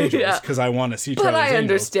Charlie's Angels Yeah. because I want to see but Charlie's I Angels.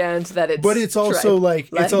 understand that it's But it's also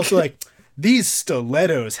tripe. like these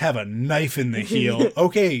stilettos have a knife in the heel.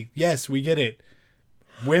 Okay, yes, we get it.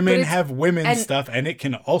 Women it's- have women's and- stuff, and it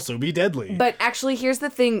can also be deadly. But actually, here's the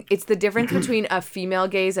thing. It's the difference between a female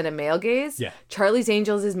gaze and a male gaze. Yeah. Charlie's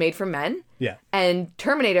Angels is made for men. Yeah. And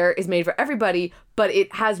Terminator is made for everybody, but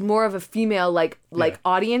it has more of a female, like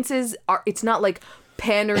audiences. It's not like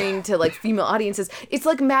pandering to like female audiences. It's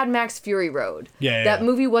like Mad Max Fury Road. Yeah, That yeah.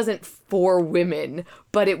 movie wasn't for women,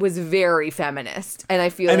 but it was very feminist. And I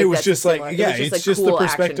feel and like it was that's just similar. like, It yeah, was it's like, just cool the action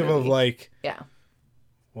perspective of movie. like, Yeah.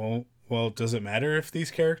 well, does it matter if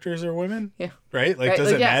these characters are women? Yeah. Right? Like, Right, does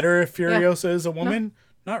like, it yeah. matter if Furiosa is a woman?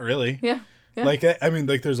 Not really. Yeah. Yeah. Like, I mean,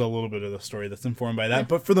 like, there's a little bit of the story that's informed by that,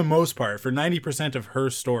 but for the most part, for 90% of her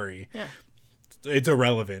story, Yeah. it's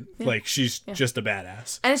irrelevant. Like, she's just a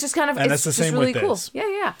badass. And it's just kind of And it's that's the just same really with cool. this. Yeah,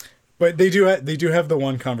 yeah. But they do have the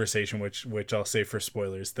one conversation which I'll say for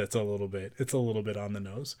spoilers that's a little bit on the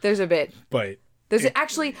nose. There's a bit. But There's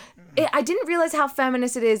actually, I didn't realize how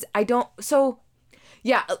feminist it is.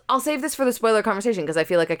 Yeah, I'll save this for the spoiler conversation because I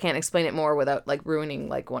feel like I can't explain it more without like ruining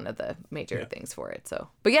like one of the major things for it. So,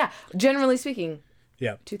 but yeah, generally speaking,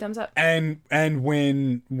 yeah. 2 thumbs up. And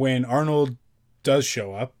when Arnold does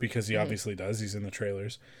show up, because he obviously does, he's in the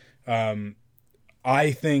trailers.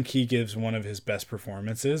 I think he gives one of his best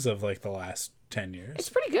performances of like the last 10 years. It's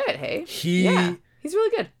pretty good, hey? He Yeah, he's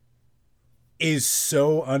really good. is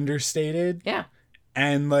so understated. Yeah.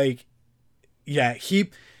 And like, yeah,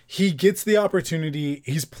 he gets the opportunity.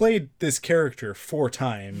 He's played this character 4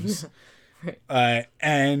 times. Right.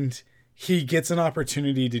 And he gets an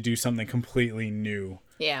opportunity to do something completely new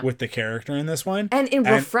Yeah. with the character in this one. And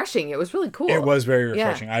refreshing. It was really cool. It was very Yeah.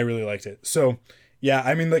 refreshing. I really liked it. So, yeah,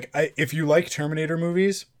 I mean, like, if you like Terminator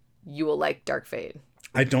movies, You will like Dark Fate.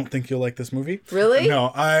 I don't think you'll like this movie. Really?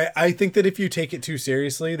 No, I think that if you take it too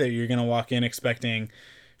seriously, that you're going to walk in expecting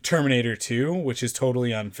Terminator 2, which is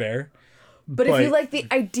totally unfair. But if you like the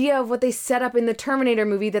idea of what they set up in the Terminator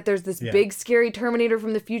movie, that there's this big scary Terminator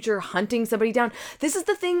from the future hunting somebody down. This is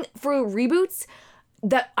the thing for reboots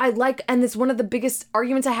that I like, and it's one of the biggest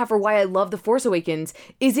arguments I have for why I love The Force Awakens,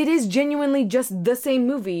 is it is genuinely just the same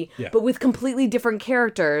movie, but with completely different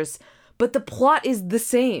characters. But the plot is the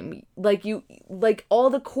same. Like all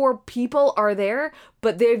the core people are there,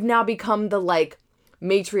 but they've now become the like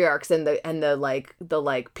matriarchs and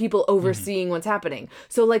the people overseeing what's happening.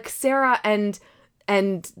 So like Sarah and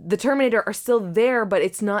the Terminator are still there, but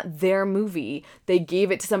it's not their movie. They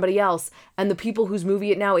gave it to somebody else, and the people whose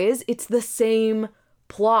movie it now is, it's the same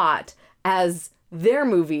plot as their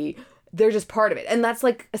movie. They're just part of it, and that's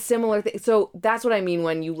like a similar thing. So that's what I mean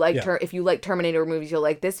when you like if you like Terminator movies, you'll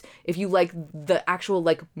like this. If you like the actual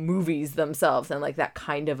like movies themselves, then like that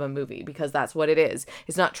kind of a movie, because that's what it is.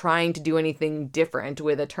 It's not trying to do anything different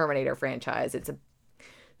with a Terminator franchise. It's a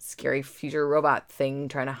scary future robot thing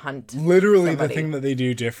trying to hunt literally somebody. The thing that they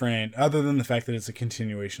do different, other than the fact that it's a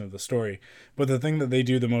continuation of the story, but the thing that they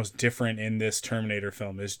do the most different in this Terminator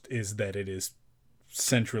film is that it is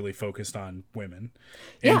centrally focused on women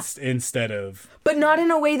instead of, but not in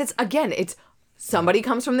a way that's, again, it's somebody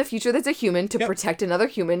comes from the future that's a human to protect another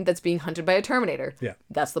human that's being hunted by a Terminator. Yeah.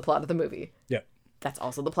 That's the plot of the movie. yeah. That's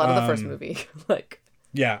also the plot of the first movie. Like,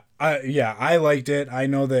 I liked it. I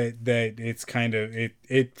know that it's kind of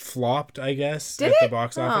it flopped, I guess, did at it? the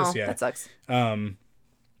box office. Oh, Yeah, that sucks.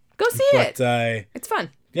 Go see it. It's fun.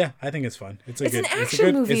 Yeah, I think it's fun. It's an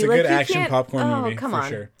action movie. It's a Like, good you action can't- popcorn oh, movie come for on.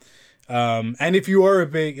 sure. And if you are a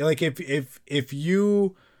big, like, if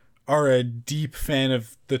you are a deep fan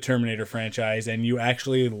of the Terminator franchise and you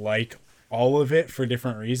actually like all of it for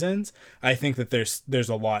different reasons, I think that there's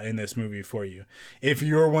a lot in this movie for you. If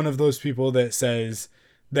you're one of those people that says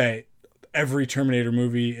that every Terminator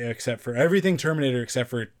movie except for everything Terminator except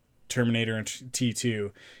for Terminator and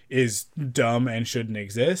T2 is dumb and shouldn't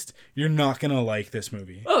exist, you're not going to like this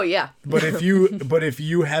movie. Oh yeah. But if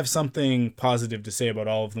you have something positive to say about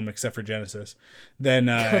all of them except for Genesis, then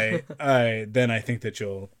I think that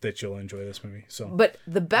you'll enjoy this movie. So, but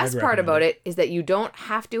the best part about it is that you don't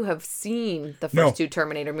have to have seen the first two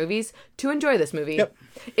Terminator movies to enjoy this movie. Yep.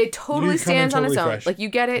 It totally stands on its own. fresh. Like, you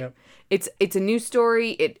get it. Yep. It's a new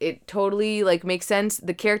story. It totally like makes sense.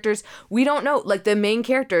 The characters, we don't know. Like, the main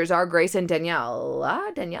characters are Grace and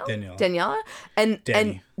Daniela, and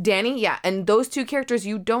Danny. Yeah, and those two characters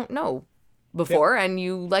you don't know before, and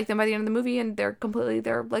you like them by the end of the movie, and they're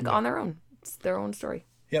like on their own. It's their own story.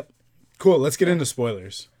 Yep. Cool. Let's get into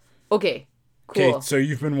spoilers. Okay. Cool. Okay. So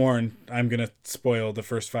you've been warned. I'm gonna spoil the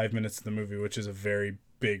first 5 minutes of the movie, which is a very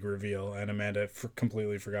big reveal, and Amanda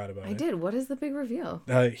completely forgot about it. I did. What is the big reveal?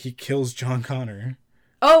 He kills John Connor.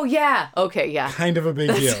 Oh yeah. Okay. Yeah. Kind of a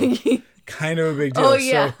big deal. Kind of a big deal. Oh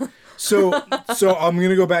yeah. So I'm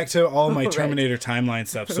gonna go back to all my Terminator timeline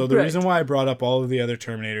stuff. So the reason why I brought up all of the other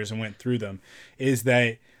Terminators and went through them is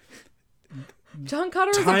that John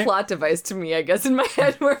Connor is a plot device to me, I guess, in my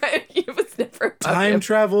head, where he was never time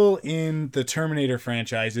travel in the Terminator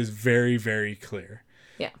franchise is very, very clear.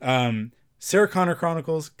 Yeah. Sarah Connor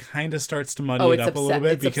Chronicles kind of starts to muddy it up a little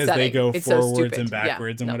bit because they go forwards and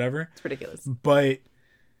backwards and whatever. It's ridiculous. But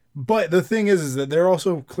the thing is that they're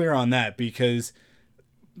also clear on that, because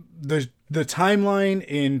the timeline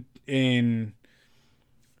in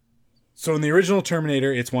so in the original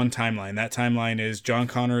Terminator, it's one timeline. That timeline is John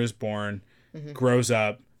Connor is born, grows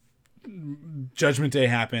up, Judgment Day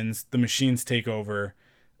happens, the machines take over,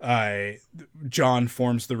 John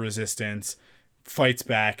forms the resistance, fights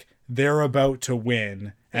back. They're about to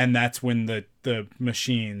win, and that's when the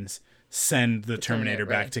machines send the Terminator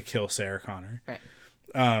back to kill Sarah Connor. Right.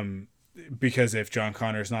 Because if John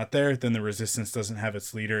Connor's not there, then the resistance doesn't have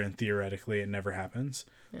its leader, and theoretically it never happens.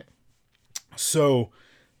 Yeah. So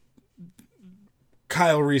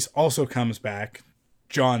Kyle Reese also comes back.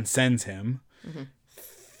 John sends him. Mm-hmm.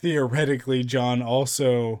 Theoretically, John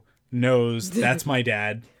also knows that's my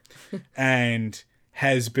dad, and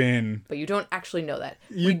has been... But you don't actually know that.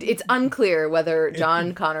 It's unclear whether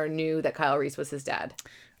John Connor knew that Kyle Reese was his dad.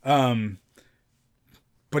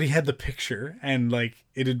 But he had the picture, and like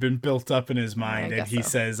it had been built up in his mind, and he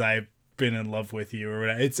says, "I've been in love with you," or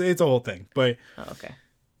whatever. It's a whole thing. But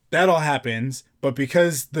that all happens. But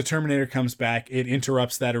because the Terminator comes back, it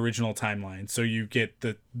interrupts that original timeline. So you get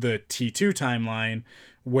the T2 timeline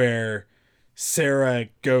where Sarah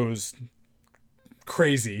goes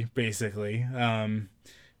crazy, basically,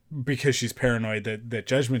 because she's paranoid that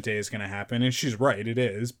Judgment Day is going to happen, and she's right, it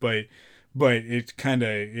is. But it kind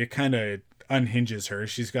of unhinges her.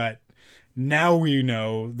 She's got, now we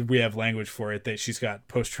know, we have language for it, that she's got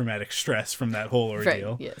post-traumatic stress from that whole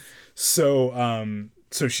ordeal. Right, yes.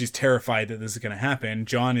 So she's terrified that this is going to happen.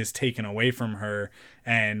 John is taken away from her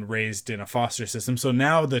and raised in a foster system. So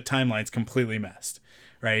now the timeline's completely messed,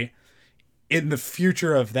 right? In the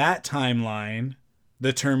future of that timeline,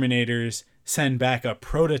 the Terminators send back a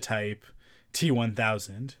prototype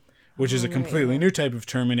T-1000, which is a completely new type of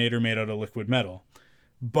Terminator made out of liquid metal.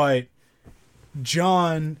 But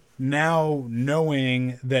John, now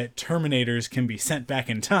knowing that Terminators can be sent back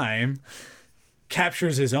in time,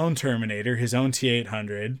 captures his own Terminator, his own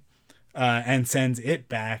T-800, and sends it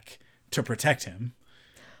back to protect him.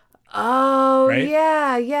 Oh, right?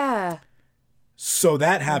 Yeah. So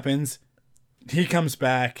that happens. He comes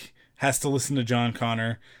back, has to listen to John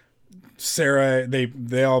Connor. Sarah,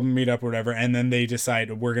 they all meet up or whatever, and then they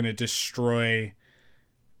decide, we're going to destroy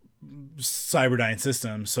Cyberdyne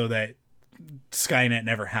Systems so that Skynet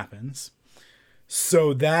never happens.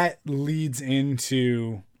 So that leads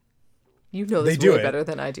into... You know this way better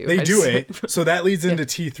than I do. They do it. So that leads into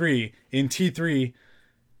T3. In T3,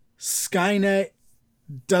 Skynet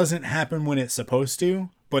doesn't happen when it's supposed to,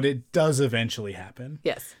 but it does eventually happen.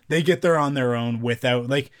 Yes. They get there on their own without,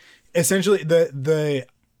 like, essentially the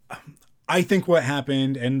I think what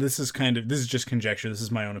happened, and this is just conjecture, this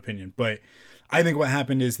is my own opinion, but I think what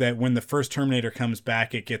happened is that when the first Terminator comes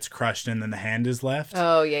back, it gets crushed and then the hand is left.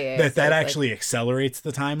 Oh, yeah. That actually accelerates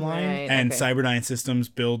the timeline, and Cyberdyne Systems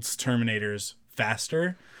builds Terminators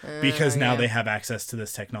faster because now they have access to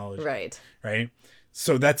this technology. Right?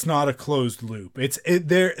 So that's not a closed loop.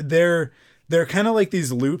 They're kind of like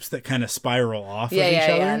these loops that kind of spiral off of each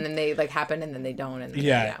other. Yeah, and then they like happen and then they don't. And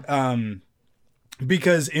then,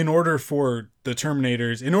 because in order for the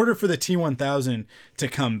Terminators, in order for the T-1000 to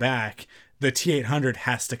come back, the T-800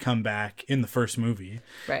 has to come back in the first movie.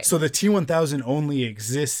 Right. So the T-1000 only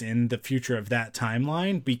exists in the future of that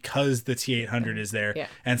timeline because the T-800 is there,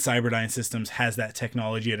 and Cyberdyne Systems has that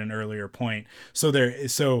technology at an earlier point. So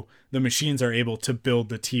the machines are able to build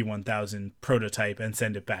the T-1000 prototype and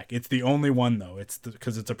send it back. It's the only one, though. It's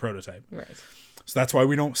because it's a prototype. Right. So that's why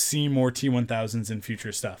we don't see more T-1000s in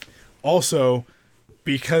future stuff. Also,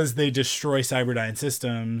 because they destroy Cyberdyne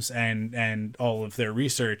Systems and all of their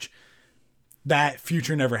research, that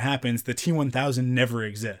future never happens. The T-1000 never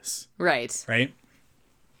exists. Right. Right?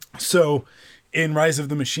 So in Rise of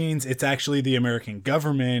the Machines, it's actually the American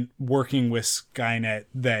government working with Skynet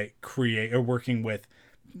working with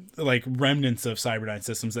like remnants of Cyberdyne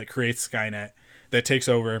Systems that creates Skynet that takes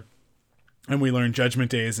over. And we learn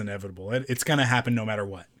Judgment Day is inevitable. It's going to happen no matter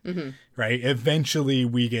what. Mm-hmm. Right? Eventually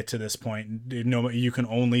we get to this point. No, you can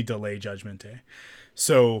only delay Judgment Day.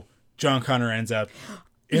 So John Connor ends up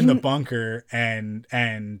in the bunker and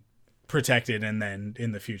protected, and then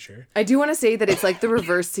in the future. I do want to say that it's like the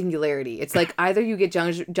reverse singularity. It's like either you get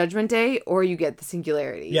Judgment Day or you get the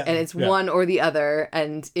singularity. Yeah, and it's one or the other.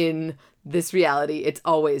 And in this reality, it's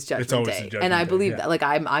always Judgment Day. And I believe that. Like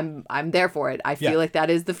I'm there for it. I feel like that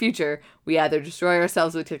is the future. We either destroy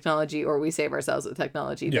ourselves with technology or we save ourselves with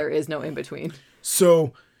technology. There is no in between.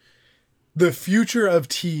 So the future of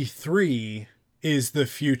T3 is the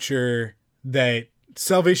future that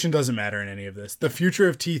salvation doesn't matter in any of this. The future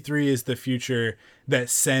of T3 is the future that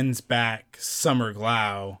sends back Summer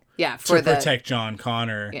Glau to protect John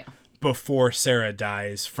Connor before Sarah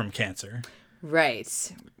dies from cancer.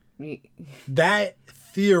 Right. That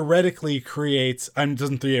theoretically creates,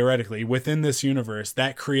 within this universe,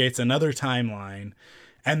 that creates another timeline.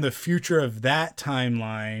 And the future of that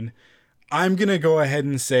timeline, I'm going to go ahead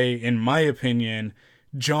and say, in my opinion,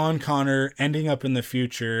 John Connor ending up in the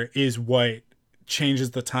future is what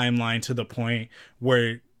changes the timeline to the point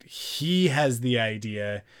where he has the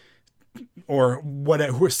idea, or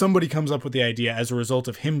whatever, somebody comes up with the idea as a result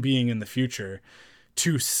of him being in the future,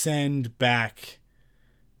 to send back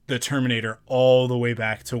the Terminator all the way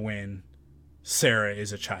back to when Sarah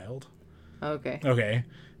is a child. Okay.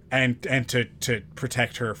 And to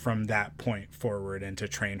protect her from that point forward and to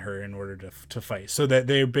train her in order to fight. So that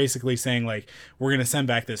they're basically saying, like, we're going to send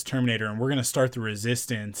back this Terminator and we're going to start the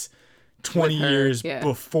Resistance 20 years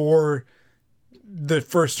before the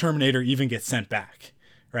first Terminator even gets sent back,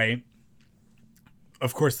 right?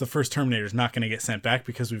 Of course, the first Terminator is not going to get sent back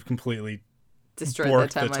because we've completely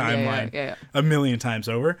destroyed the timeline a million times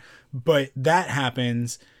over. But that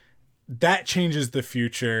happens. That changes the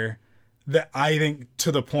future. That I think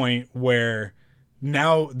to the point where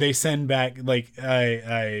now they send back, like,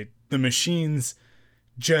 the machines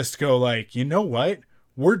just go like, you know what?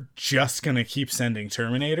 We're just going to keep sending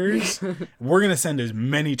Terminators. We're going to send as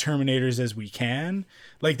many Terminators as we can.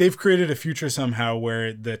 Like, they've created a future somehow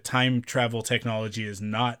where the time travel technology is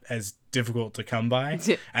not as difficult to come by.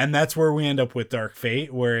 And that's where we end up with Dark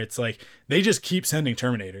Fate, where it's like, they just keep sending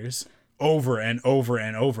Terminators over and over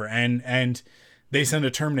and over. And they send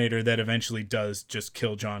a Terminator that eventually does just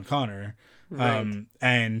kill John Connor. Right.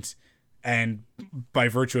 And by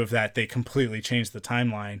virtue of that, they completely change the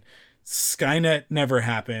timeline. Skynet never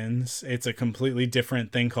happens. It's a completely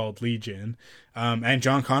different thing called Legion. And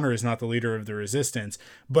John Connor is not the leader of the Resistance.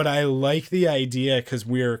 But I like the idea, because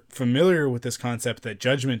we're familiar with this concept that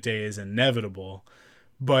Judgment Day is inevitable.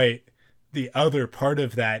 But the other part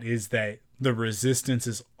of that is that the Resistance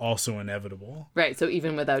is also inevitable. Right. So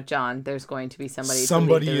even without John, there's going to be somebody.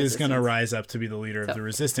 Somebody is going to rise up to be the leader of the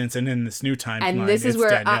Resistance, and in this new timeline, and this is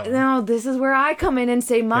where this is where I come in and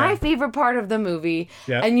say my favorite part of the movie,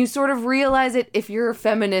 and you sort of realize it if you're a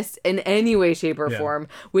feminist in any way, shape, or form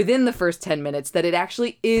within the first 10 minutes that it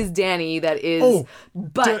actually is Danny that is. Oh,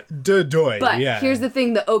 but here's the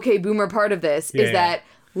thing: the okay boomer part of this is that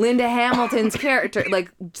Linda Hamilton's character, like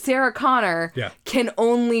Sarah Connor, can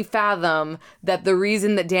only fathom that the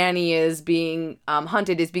reason that Danny is being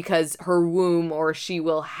hunted is because her womb, or she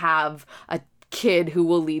will have a kid who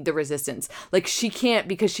will lead the Resistance. Like, she can't,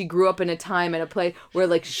 because she grew up in a time and a place where,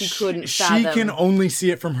 like, she couldn't fathom. She can only see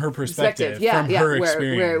it from her perspective, from her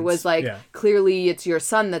experience. Where it was like, clearly it's your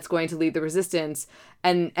son that's going to lead the Resistance.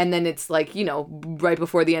 And then it's like, you know, right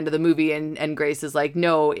before the end of the movie, and Grace is like,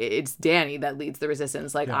 no, it's Danny that leads the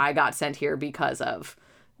Resistance. Like, I got sent here because of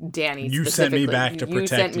Danny. You sent me back to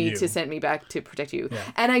protect you. You sent me back to protect you. Yeah.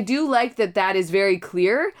 And I do like that is very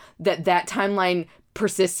clear that timeline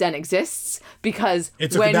persists and exists, because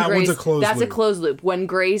one's a closed loop. That's a closed loop. When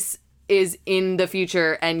Grace is in the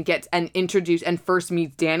future and gets and introduced and first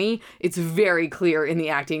meets Danny, it's very clear in the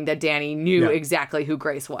acting that Danny knew exactly who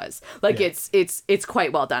Grace was. Like it's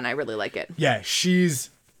quite well done. I really like it. Yeah, she's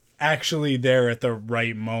actually there at the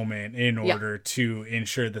right moment in order to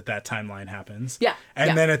ensure that timeline happens. Yeah.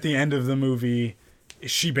 And then at the end of the movie,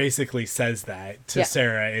 she basically says that to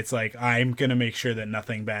Sarah. It's like, I'm going to make sure that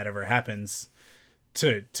nothing bad ever happens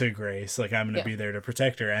to Grace. Like, I'm going to be there to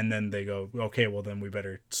protect her. And then they go, okay, well then we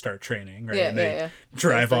better start training, right? And they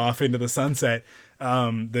drive off into the sunset.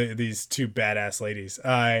 These two badass ladies.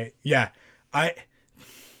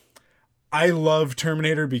 I love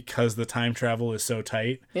Terminator because the time travel is so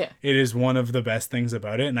tight. Yeah. It is one of the best things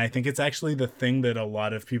about it. And I think it's actually the thing that a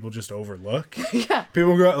lot of people just overlook.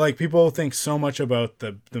 People think so much about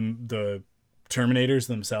the Terminators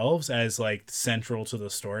themselves as like central to the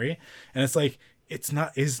story. And it's like, it's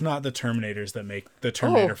not the Terminators that make the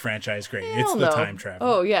Terminator franchise great. It's the time travel.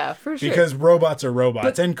 Oh yeah, for sure. Because robots are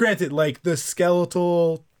robots. And granted, like the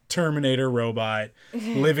skeletal Terminator robot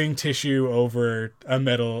living tissue over a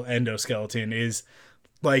metal endoskeleton is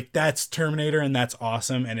like, that's Terminator and that's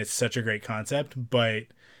awesome and it's such a great concept. But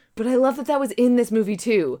I love that was in this movie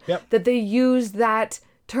too. Yep. That they used that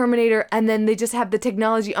Terminator and then they just have the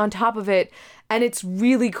technology on top of it. And it's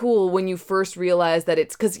really cool when you first realize that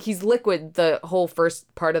it's because he's liquid the whole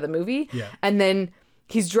first part of the movie. Yeah. And then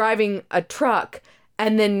he's driving a truck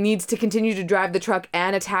and then needs to continue to drive the truck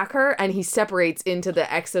and attack her. And he separates into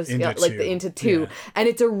the exoskeleton, into two. Yeah. And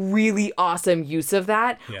it's a really awesome use of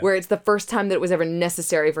that, where it's the first time that it was ever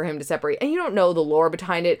necessary for him to separate. And you don't know the lore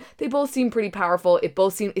behind it. They both seem pretty powerful. It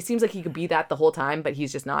seems like he could be that the whole time, but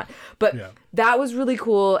he's just not. But that was really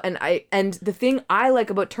cool. And the thing I like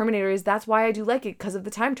about Terminator is that's why I do like it, because of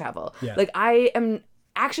the time travel. Yeah. Like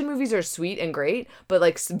action movies are sweet and great, but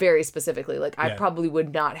like very specifically, like I probably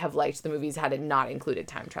would not have liked the movies had it not included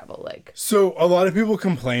time travel. Like, so a lot of people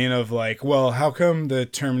complain of like, well, how come the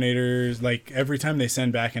Terminators, like every time they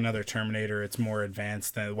send back another Terminator, it's more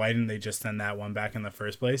advanced than, why didn't they just send that one back in the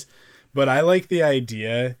first place? But I like the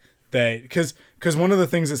idea that, because one of the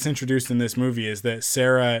things that's introduced in this movie is that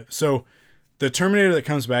Sarah, so the Terminator that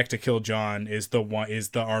comes back to kill John is the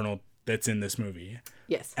Arnold that's in this movie.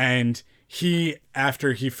 Yes. And he,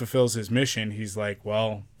 after he fulfills his mission, he's like,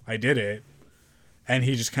 well, I did it. And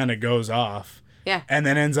he just kind of goes off. Yeah. And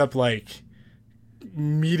then ends up like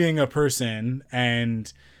meeting a person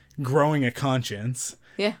and growing a conscience.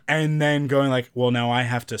 Yeah. And then going like, well, now I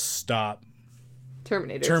have to stop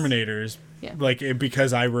Terminators. Yeah. Like,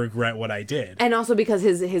 because I regret what I did. And also because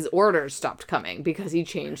his orders stopped coming because he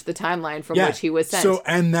changed the timeline from which he was sent. So,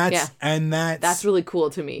 that's really cool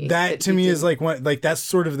to me. That to me is like what, like that's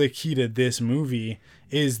sort of the key to this movie,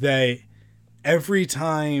 is that every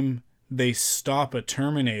time they stop a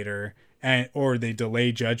Terminator or they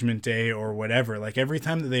delay Judgment Day or whatever, like every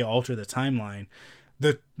time that they alter the timeline,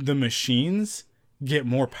 the machines get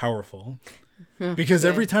more powerful. Because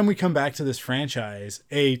every time we come back to this franchise,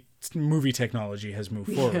 movie technology has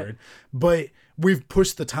moved forward, but we've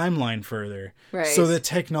pushed the timeline further. Right. So the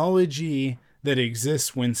technology that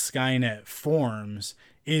exists when Skynet forms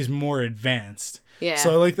is more advanced. Yeah.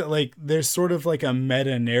 So I like that, like there's sort of like a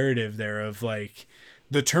meta narrative there of like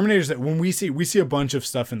the Terminators that when we see a bunch of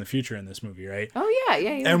stuff in the future in this movie, right? Oh yeah.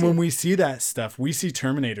 And when we see that stuff, we see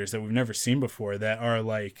Terminators that we've never seen before that are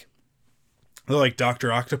like, they're like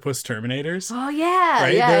Dr. Octopus Terminators. Oh yeah,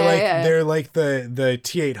 right. Yeah, they're like the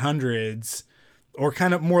T-800s, or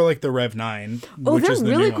kind of more like the Rev 9. Oh, which they're is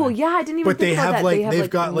the really new cool. one. Yeah, I didn't even. But think about that. they've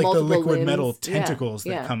got like the liquid limbs. metal tentacles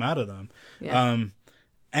that come out of them. Yeah.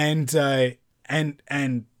 And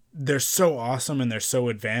they're so awesome and they're so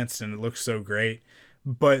advanced and it looks so great.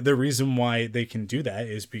 But the reason why they can do that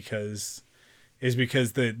is because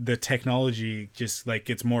the technology just like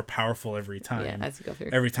gets more powerful every time. Yeah, as you go through.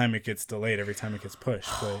 Every time it gets delayed, every time it gets pushed.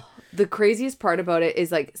 But the craziest part about it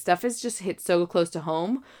is like stuff is just hit so close to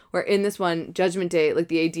home. Where in this one, Judgment Day, like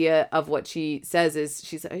the idea of what she says is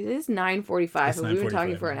it is 9:45. We've been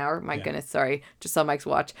talking for an hour. My goodness, sorry, just saw Mike's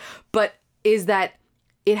watch. But is that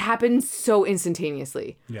it happened so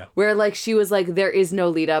instantaneously. Yeah. Where like she was like, there is no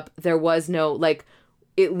lead up. There was no like,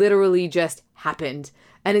 it literally just happened.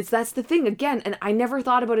 And that's the thing again, and I never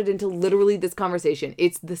thought about it until literally this conversation.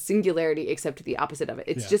 It's the singularity, except the opposite of it.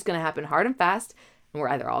 It's just going to happen hard and fast, and we're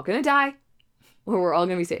either all going to die, or we're all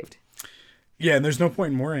going to be saved. Yeah, and there's no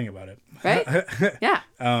point in worrying about it, right? Yeah.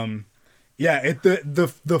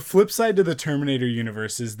 The flip side to the Terminator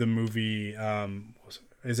universe is the movie.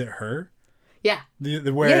 Is it Her? Yeah.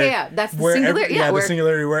 Where that's the singularity. The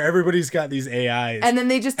singularity where everybody's got these AIs. And then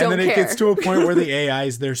they just don't care. And then it gets to a point where the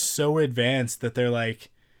AIs, they're so advanced that they're like,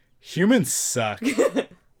 humans suck.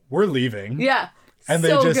 we're leaving. Yeah. And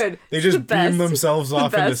so they good. just beam themselves The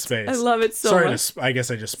off into best. space. I love it so Sorry much. I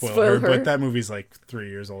guess I just spoiled Spoil her, her. but that movie's like 3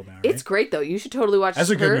 years old now, right? It's great though. You should totally watch.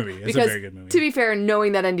 That's a good her movie. It's because, a very good movie. To be fair,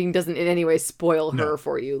 knowing that ending doesn't in any way spoil her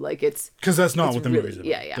for you. Like it's because that's not it's what the really- movie's about.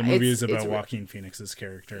 yeah, yeah. The movie is It's about re- Joaquin Phoenix's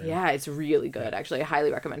character. and Yeah, it's really good. Actually, I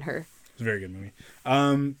highly recommend her. It's a very good movie.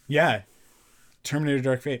 Yeah. Terminator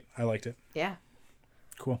Dark Fate. I liked it. Yeah.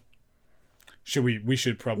 Cool. We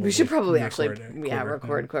should probably We should probably actually record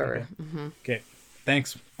record. Okay.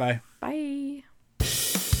 Thanks. Bye. Bye.